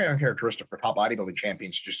very uncharacteristic for top bodybuilding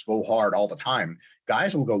champions to just go hard all the time.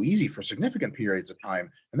 Guys will go easy for significant periods of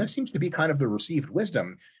time. And that seems to be kind of the received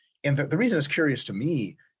wisdom. And the reason it's curious to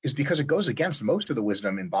me is because it goes against most of the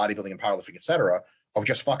wisdom in bodybuilding and powerlifting, et cetera, of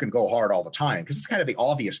just fucking go hard all the time. Because it's kind of the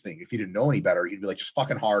obvious thing. If you didn't know any better, you'd be like, just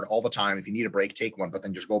fucking hard all the time. If you need a break, take one, but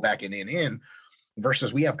then just go back in.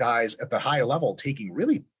 Versus we have guys at the higher level taking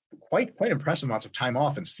really quite impressive amounts of time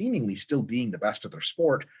off and seemingly still being the best of their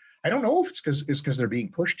sport. I don't know if it's because they're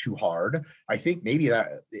being pushed too hard. I think maybe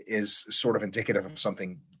that is sort of indicative of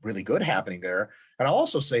something really good happening there. And I'll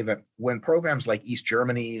also say that when programs like East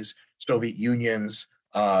Germany's, Soviet Union's,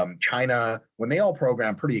 China, when they all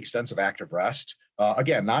program pretty extensive active rest,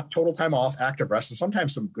 again, not total time off, active rest, and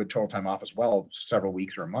sometimes some good total time off as well, several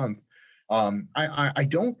weeks or a month. I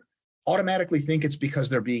don't automatically think it's because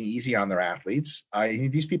they're being easy on their athletes.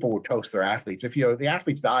 These people would toast their athletes. If the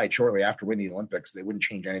athletes died shortly after winning the Olympics, they wouldn't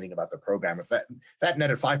change anything about the program. If that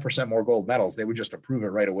netted 5% more gold medals, they would just approve it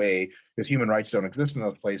right away because human rights don't exist in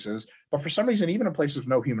those places. But for some reason, even in places with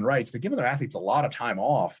no human rights, they're giving their athletes a lot of time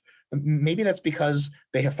off. Maybe that's because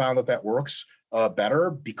they have found that works better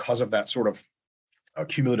because of that sort of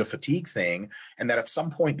cumulative fatigue thing, and that at some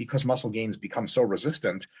point, because muscle gains become so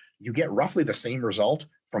resistant, you get roughly the same result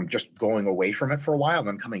from just going away from it for a while and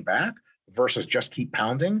then coming back versus just keep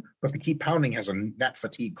pounding. But the keep pounding has a net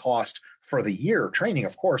fatigue cost for the year training,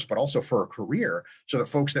 of course, but also for a career, so that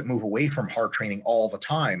folks that move away from hard training all the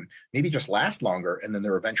time maybe just last longer and then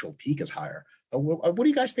their eventual peak is higher. What do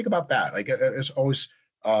you guys think about that? Like, it's always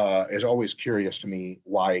curious to me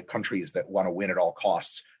why countries that want to win at all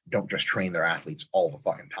costs don't just train their athletes all the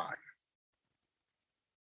fucking time.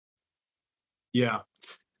 Yeah.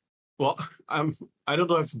 Well, I don't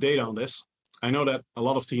have data on this. I know that a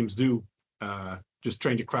lot of teams do just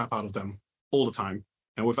train the crap out of them all the time.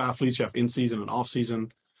 And with athletes, you have in-season and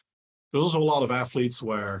off-season. There's also a lot of athletes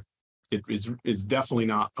where it's definitely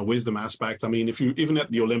not a wisdom aspect. I mean, even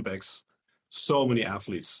at the Olympics, so many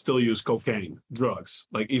athletes still use cocaine, drugs.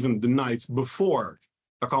 Like even the night before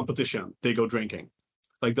a competition, they go drinking.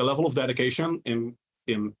 Like the level of dedication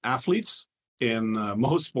in athletes in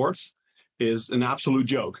most sports is an absolute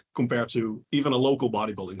joke compared to even a local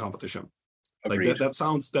bodybuilding competition. Agreed. Like that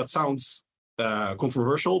sounds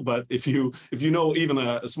controversial, but if you know even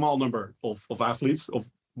a small number of athletes, of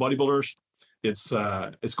bodybuilders,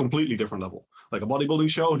 it's completely different level. Like a bodybuilding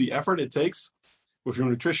show, the effort it takes with your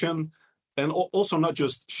nutrition, and also not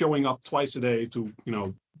just showing up twice a day to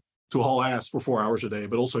haul ass for 4 hours a day,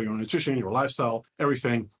 but also your nutrition, your lifestyle,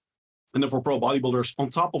 everything. And then for pro bodybuilders, on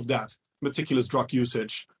top of that, meticulous drug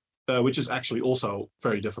usage, which is actually also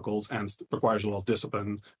very difficult and requires a lot of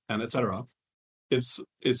discipline and etc. It's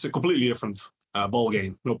a completely different ball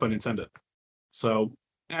game, no pun intended. So,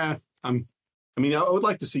 I would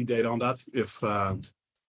like to see data on that.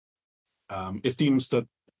 If teams that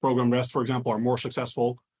program rest, for example, are more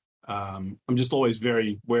successful, I'm just always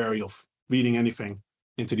very wary of reading anything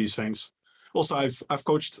into these things. Also, I've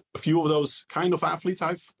coached a few of those kind of athletes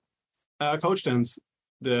I've coached, and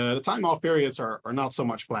the time off periods are not so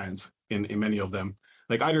much planned in many of them.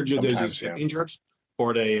 Like either they're just injured,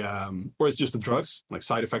 or or it's just the drugs, like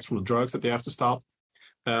side effects from the drugs that they have to stop,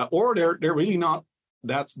 or they're really not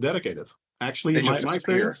that dedicated. Actually, my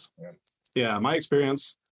experience, my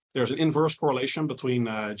experience, there's an inverse correlation between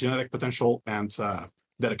genetic potential and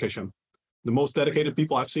dedication. The most dedicated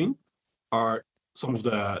people I've seen are some of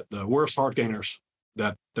the worst hard gainers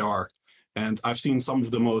that there are. And I've seen some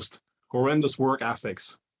of the most horrendous work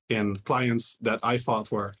ethics in clients that I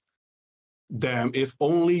thought were, damn, if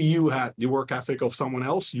only you had the work ethic of someone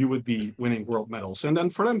else, you would be winning world medals. And then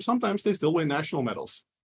for them, sometimes they still win national medals.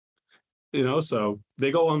 So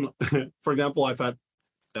they go on, for example, I've had,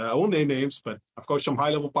 I won't name names, but I've coached some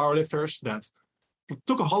high-level powerlifters that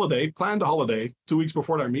took a holiday, planned a holiday 2 weeks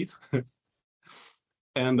before their meet.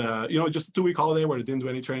 And, just a 2-week holiday where they didn't do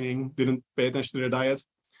any training, didn't pay attention to their diet,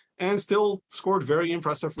 and still scored very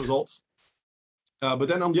impressive results. But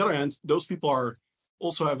then on the other hand, those people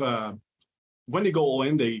also have when they go all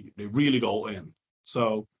in, they really go all in.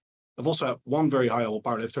 So I've also had one very high-level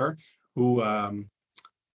powerlifter who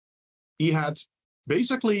he had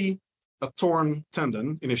basically a torn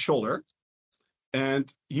tendon in his shoulder,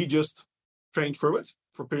 and he just trained through it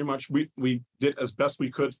for pretty much, we did as best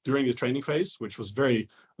we could during the training phase, which was very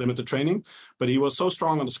limited training, but he was so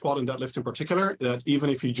strong on the squat and deadlift in particular that even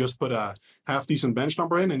if he just put a half decent bench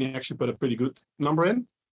number in and he actually put a pretty good number in,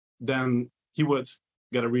 then he would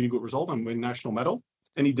get a really good result and win national medal.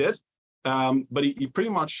 And he did, but he pretty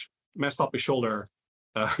much messed up his shoulder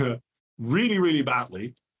really, really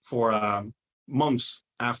badly for months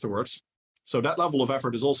afterwards. So that level of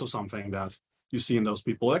effort is also something that you see in those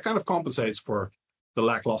people. That kind of compensates for the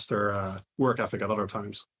lackluster work ethic at other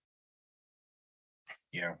times.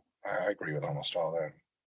 Yeah, I agree with almost all that.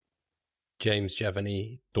 James, do you have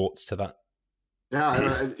any thoughts to that?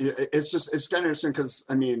 Yeah, it's kind of interesting because,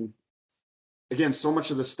 again, so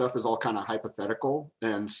much of this stuff is all kind of hypothetical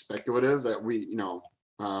and speculative that we,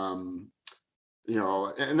 and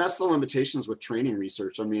that's the limitations with training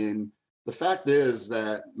research. The fact is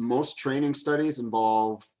that most training studies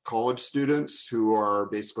involve college students who are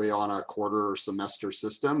basically on a quarter or semester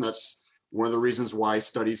system. That's one of the reasons why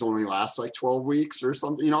studies only last like 12 weeks or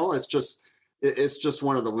something. It's just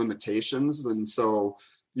one of the limitations. And so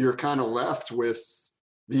you're kind of left with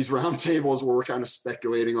these roundtables where we're kind of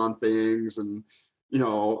speculating on things. And,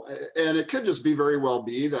 and it could just be very well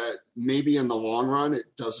be that maybe in the long run,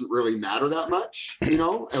 it doesn't really matter that much,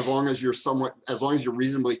 as long as you're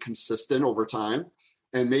reasonably consistent over time.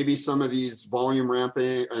 And maybe some of these volume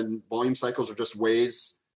ramping and volume cycles are just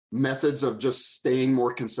methods of just staying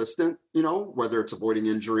more consistent, whether it's avoiding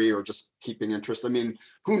injury or just keeping interest. I mean,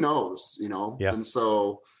 who knows, Yeah. And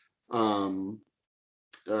so,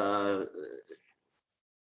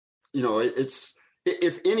 it's,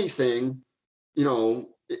 if anything,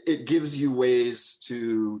 it gives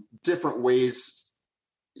you different ways,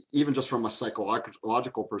 even just from a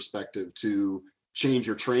psychological perspective, to change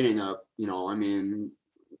your training up,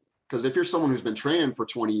 because if you're someone who's been training for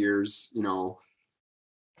 20 years,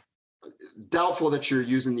 doubtful that you're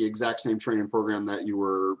using the exact same training program that you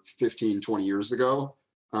were 15, 20 years ago.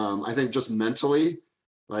 I think just mentally,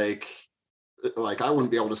 like I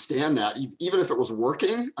wouldn't be able to stand that. Even if it was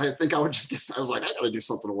working, I think I would I was like, I got to do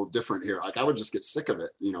something a little different here. Like I would just get sick of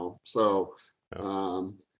it, So,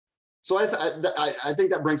 so I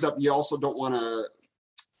think that brings up, you also don't want to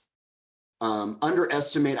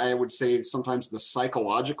underestimate, I would say, sometimes the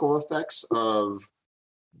psychological effects of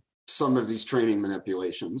some of these training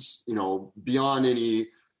manipulations, beyond any,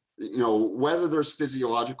 whether there's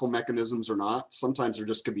physiological mechanisms or not. Sometimes there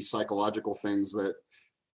just could be psychological things that,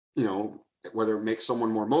 whether it makes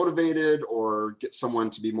someone more motivated or get someone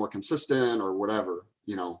to be more consistent or whatever,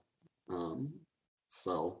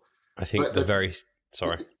 so. I think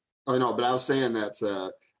sorry. I know, but I was saying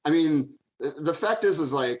that, the fact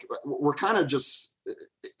is like, we're kind of just,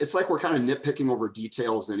 it's like we're kind of nitpicking over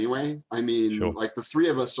details anyway. Sure. Like the three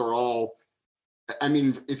of us are all,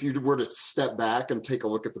 if you were to step back and take a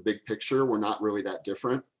look at the big picture, we're not really that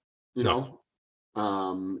different, know?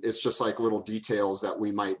 It's just like little details that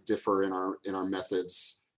we might differ in our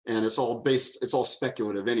methods, and it's all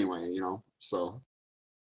speculative anyway, so.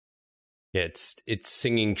 Yeah, it's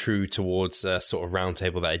singing true towards a sort of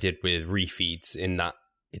roundtable that I did with refeeds, in that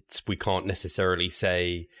we can't necessarily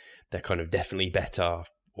say they're kind of definitely better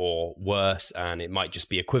or worse, and it might just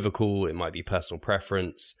be equivocal. It might be personal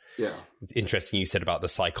preference. Yeah. It's interesting you said about the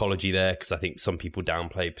psychology there, because I think some people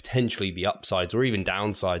downplay potentially the upsides or even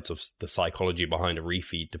downsides of the psychology behind a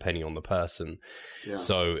refeed, depending on the person. Yeah.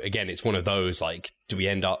 So again, it's one of those, like, do we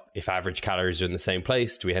end up, if average calories are in the same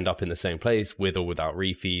place, do we end up in the same place with or without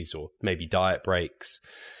refeeds, or maybe diet breaks?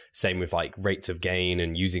 Same with like rates of gain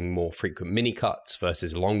and using more frequent mini cuts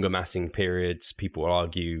versus longer massing periods. People will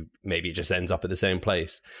argue maybe it just ends up at the same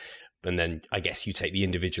place. And then I guess you take the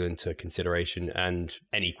individual into consideration, and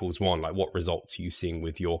N=1, like what results are you seeing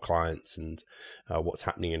with your clients, and what's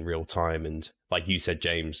happening in real time. And like you said,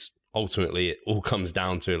 James, ultimately it all comes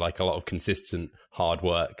down to like a lot of consistent hard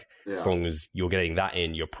work. Yeah. As long as you're getting that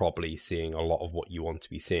in, you're probably seeing a lot of what you want to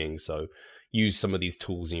be seeing. So use some of these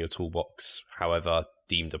tools in your toolbox, however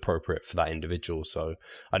deemed appropriate for that individual. So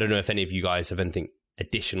I don't know if any of you guys have anything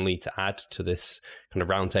additionally to add to this kind of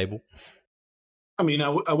roundtable.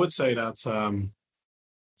 I would say that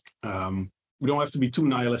we don't have to be too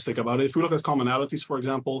nihilistic about it. If we look at commonalities, for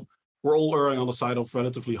example, we're all erring on the side of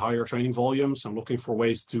relatively higher training volumes and looking for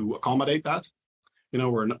ways to accommodate that.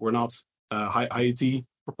 We're not high IET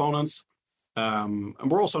proponents, and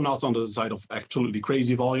we're also not on the side of absolutely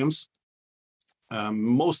crazy volumes.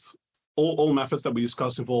 All methods that we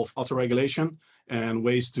discuss involve autoregulation and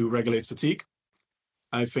ways to regulate fatigue.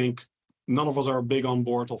 I think none of us are big on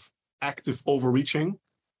board of active overreaching,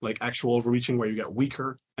 like actual overreaching where you get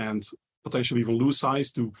weaker and potentially even lose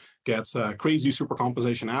size to get crazy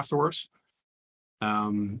supercompensation afterwards.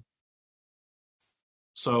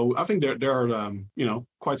 So I think there are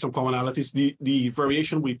quite some commonalities. The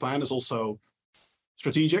variation we plan is also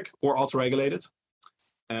strategic or autoregulated.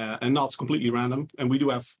 And not completely random. And we do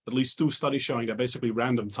have at least 2 studies showing that basically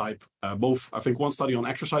random type, both, I think one study on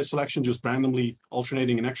exercise selection, just randomly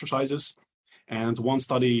alternating in exercises, and one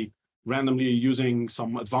study randomly using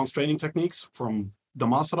some advanced training techniques from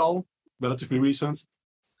Damas et al., relatively recent.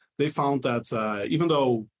 They found that even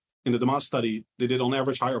though in the Damas study, they did on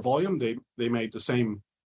average higher volume, they made the same,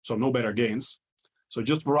 so no better gains. So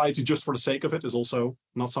just variety just for the sake of it is also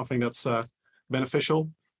not something that's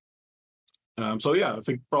beneficial. I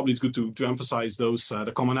think probably it's good to emphasize those,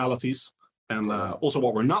 the commonalities, and also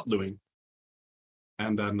what we're not doing.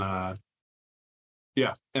 And then,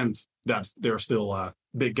 and that there are still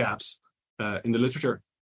big gaps in the literature.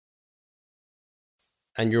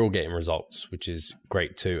 And you're all getting results, which is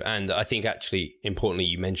great too. And I think actually, importantly,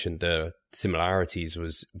 you mentioned the similarities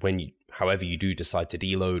was however you do decide to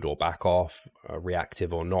deload or back off,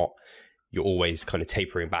 reactive or not, you're always kind of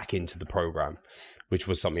tapering back into the program, which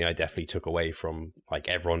was something I definitely took away from. Like,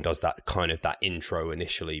 everyone does that kind of that intro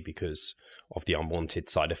initially because of the unwanted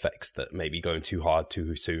side effects that maybe going too hard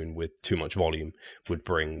too soon with too much volume would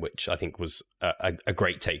bring, which I think was a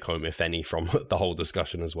great take home, if any, from the whole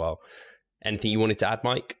discussion as well. Anything you wanted to add,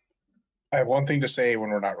 Mike? I have one thing to say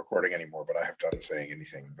when we're not recording anymore, but I have done saying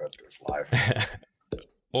anything, but it's live.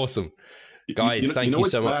 Awesome. Guys, thank you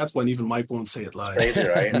so much. Bad when even Mike won't say it live. Crazy,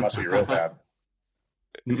 right? It must be real bad.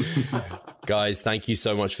 Guys, thank you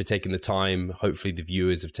so much for taking the time. Hopefully the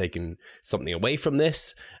viewers have taken something away from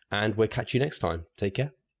this, and we'll catch you next time. Take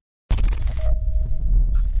care.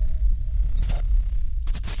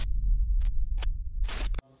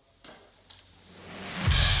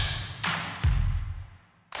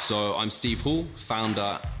 So I'm Steve Hall,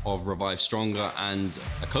 founder of Revive Stronger and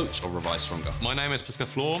a coach of Revive Stronger. My name is Pascal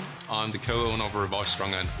Floor. I'm the co-owner of Revive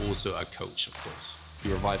Stronger and also a coach, of course.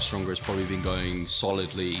 Revive Stronger has probably been going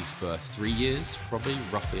solidly for 3 years,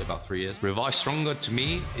 roughly about 3 years. Revive Stronger, to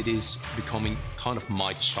me, it is becoming kind of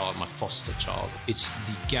my child, my foster child. It's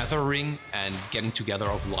the gathering and getting together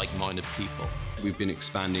of like-minded people. We've been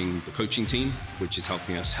expanding the coaching team, which is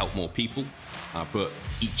helping us help more people, but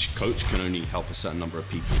each coach can only help a certain number of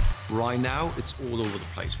people. Right now, it's all over the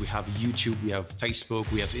place. We have YouTube, we have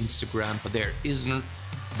Facebook, we have Instagram, but there isn't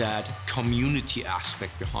that community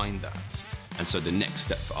aspect behind that. And so the next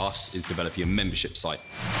step for us is developing a membership site.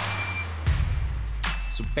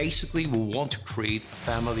 So basically, we want to create a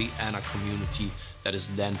family and a community that is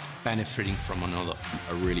then benefiting from another.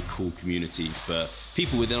 A really cool community for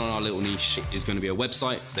people within our little niche is going to be a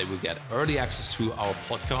website. They will get early access to our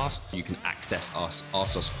podcast. You can access us,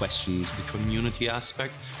 ask us questions. The community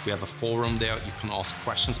aspect, we have a forum there. You can ask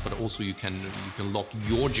questions, but also you can log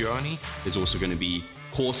your journey. There's also going to be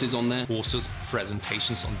courses on there. Courses,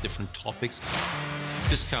 presentations on different topics.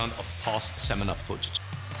 Discount of past seminar footage.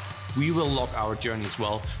 We will log our journey as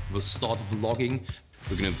well. We'll start vlogging.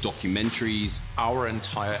 We're going to have documentaries. Our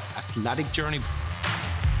entire athletic journey.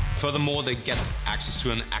 Furthermore, they get access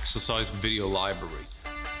to an exercise video library.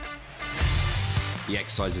 The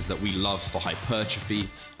exercises that we love for hypertrophy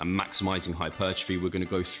and maximizing hypertrophy, we're going to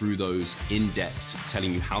go through those in depth,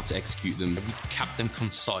 telling you how to execute them. We kept them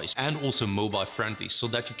concise and also mobile friendly so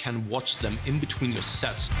that you can watch them in between your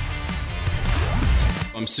sets.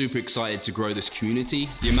 I'm super excited to grow this community.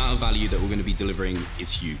 The amount of value that we're going to be delivering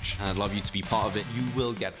is huge, and I'd love you to be part of it. You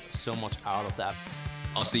will get so much out of that.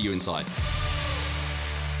 I'll see you inside.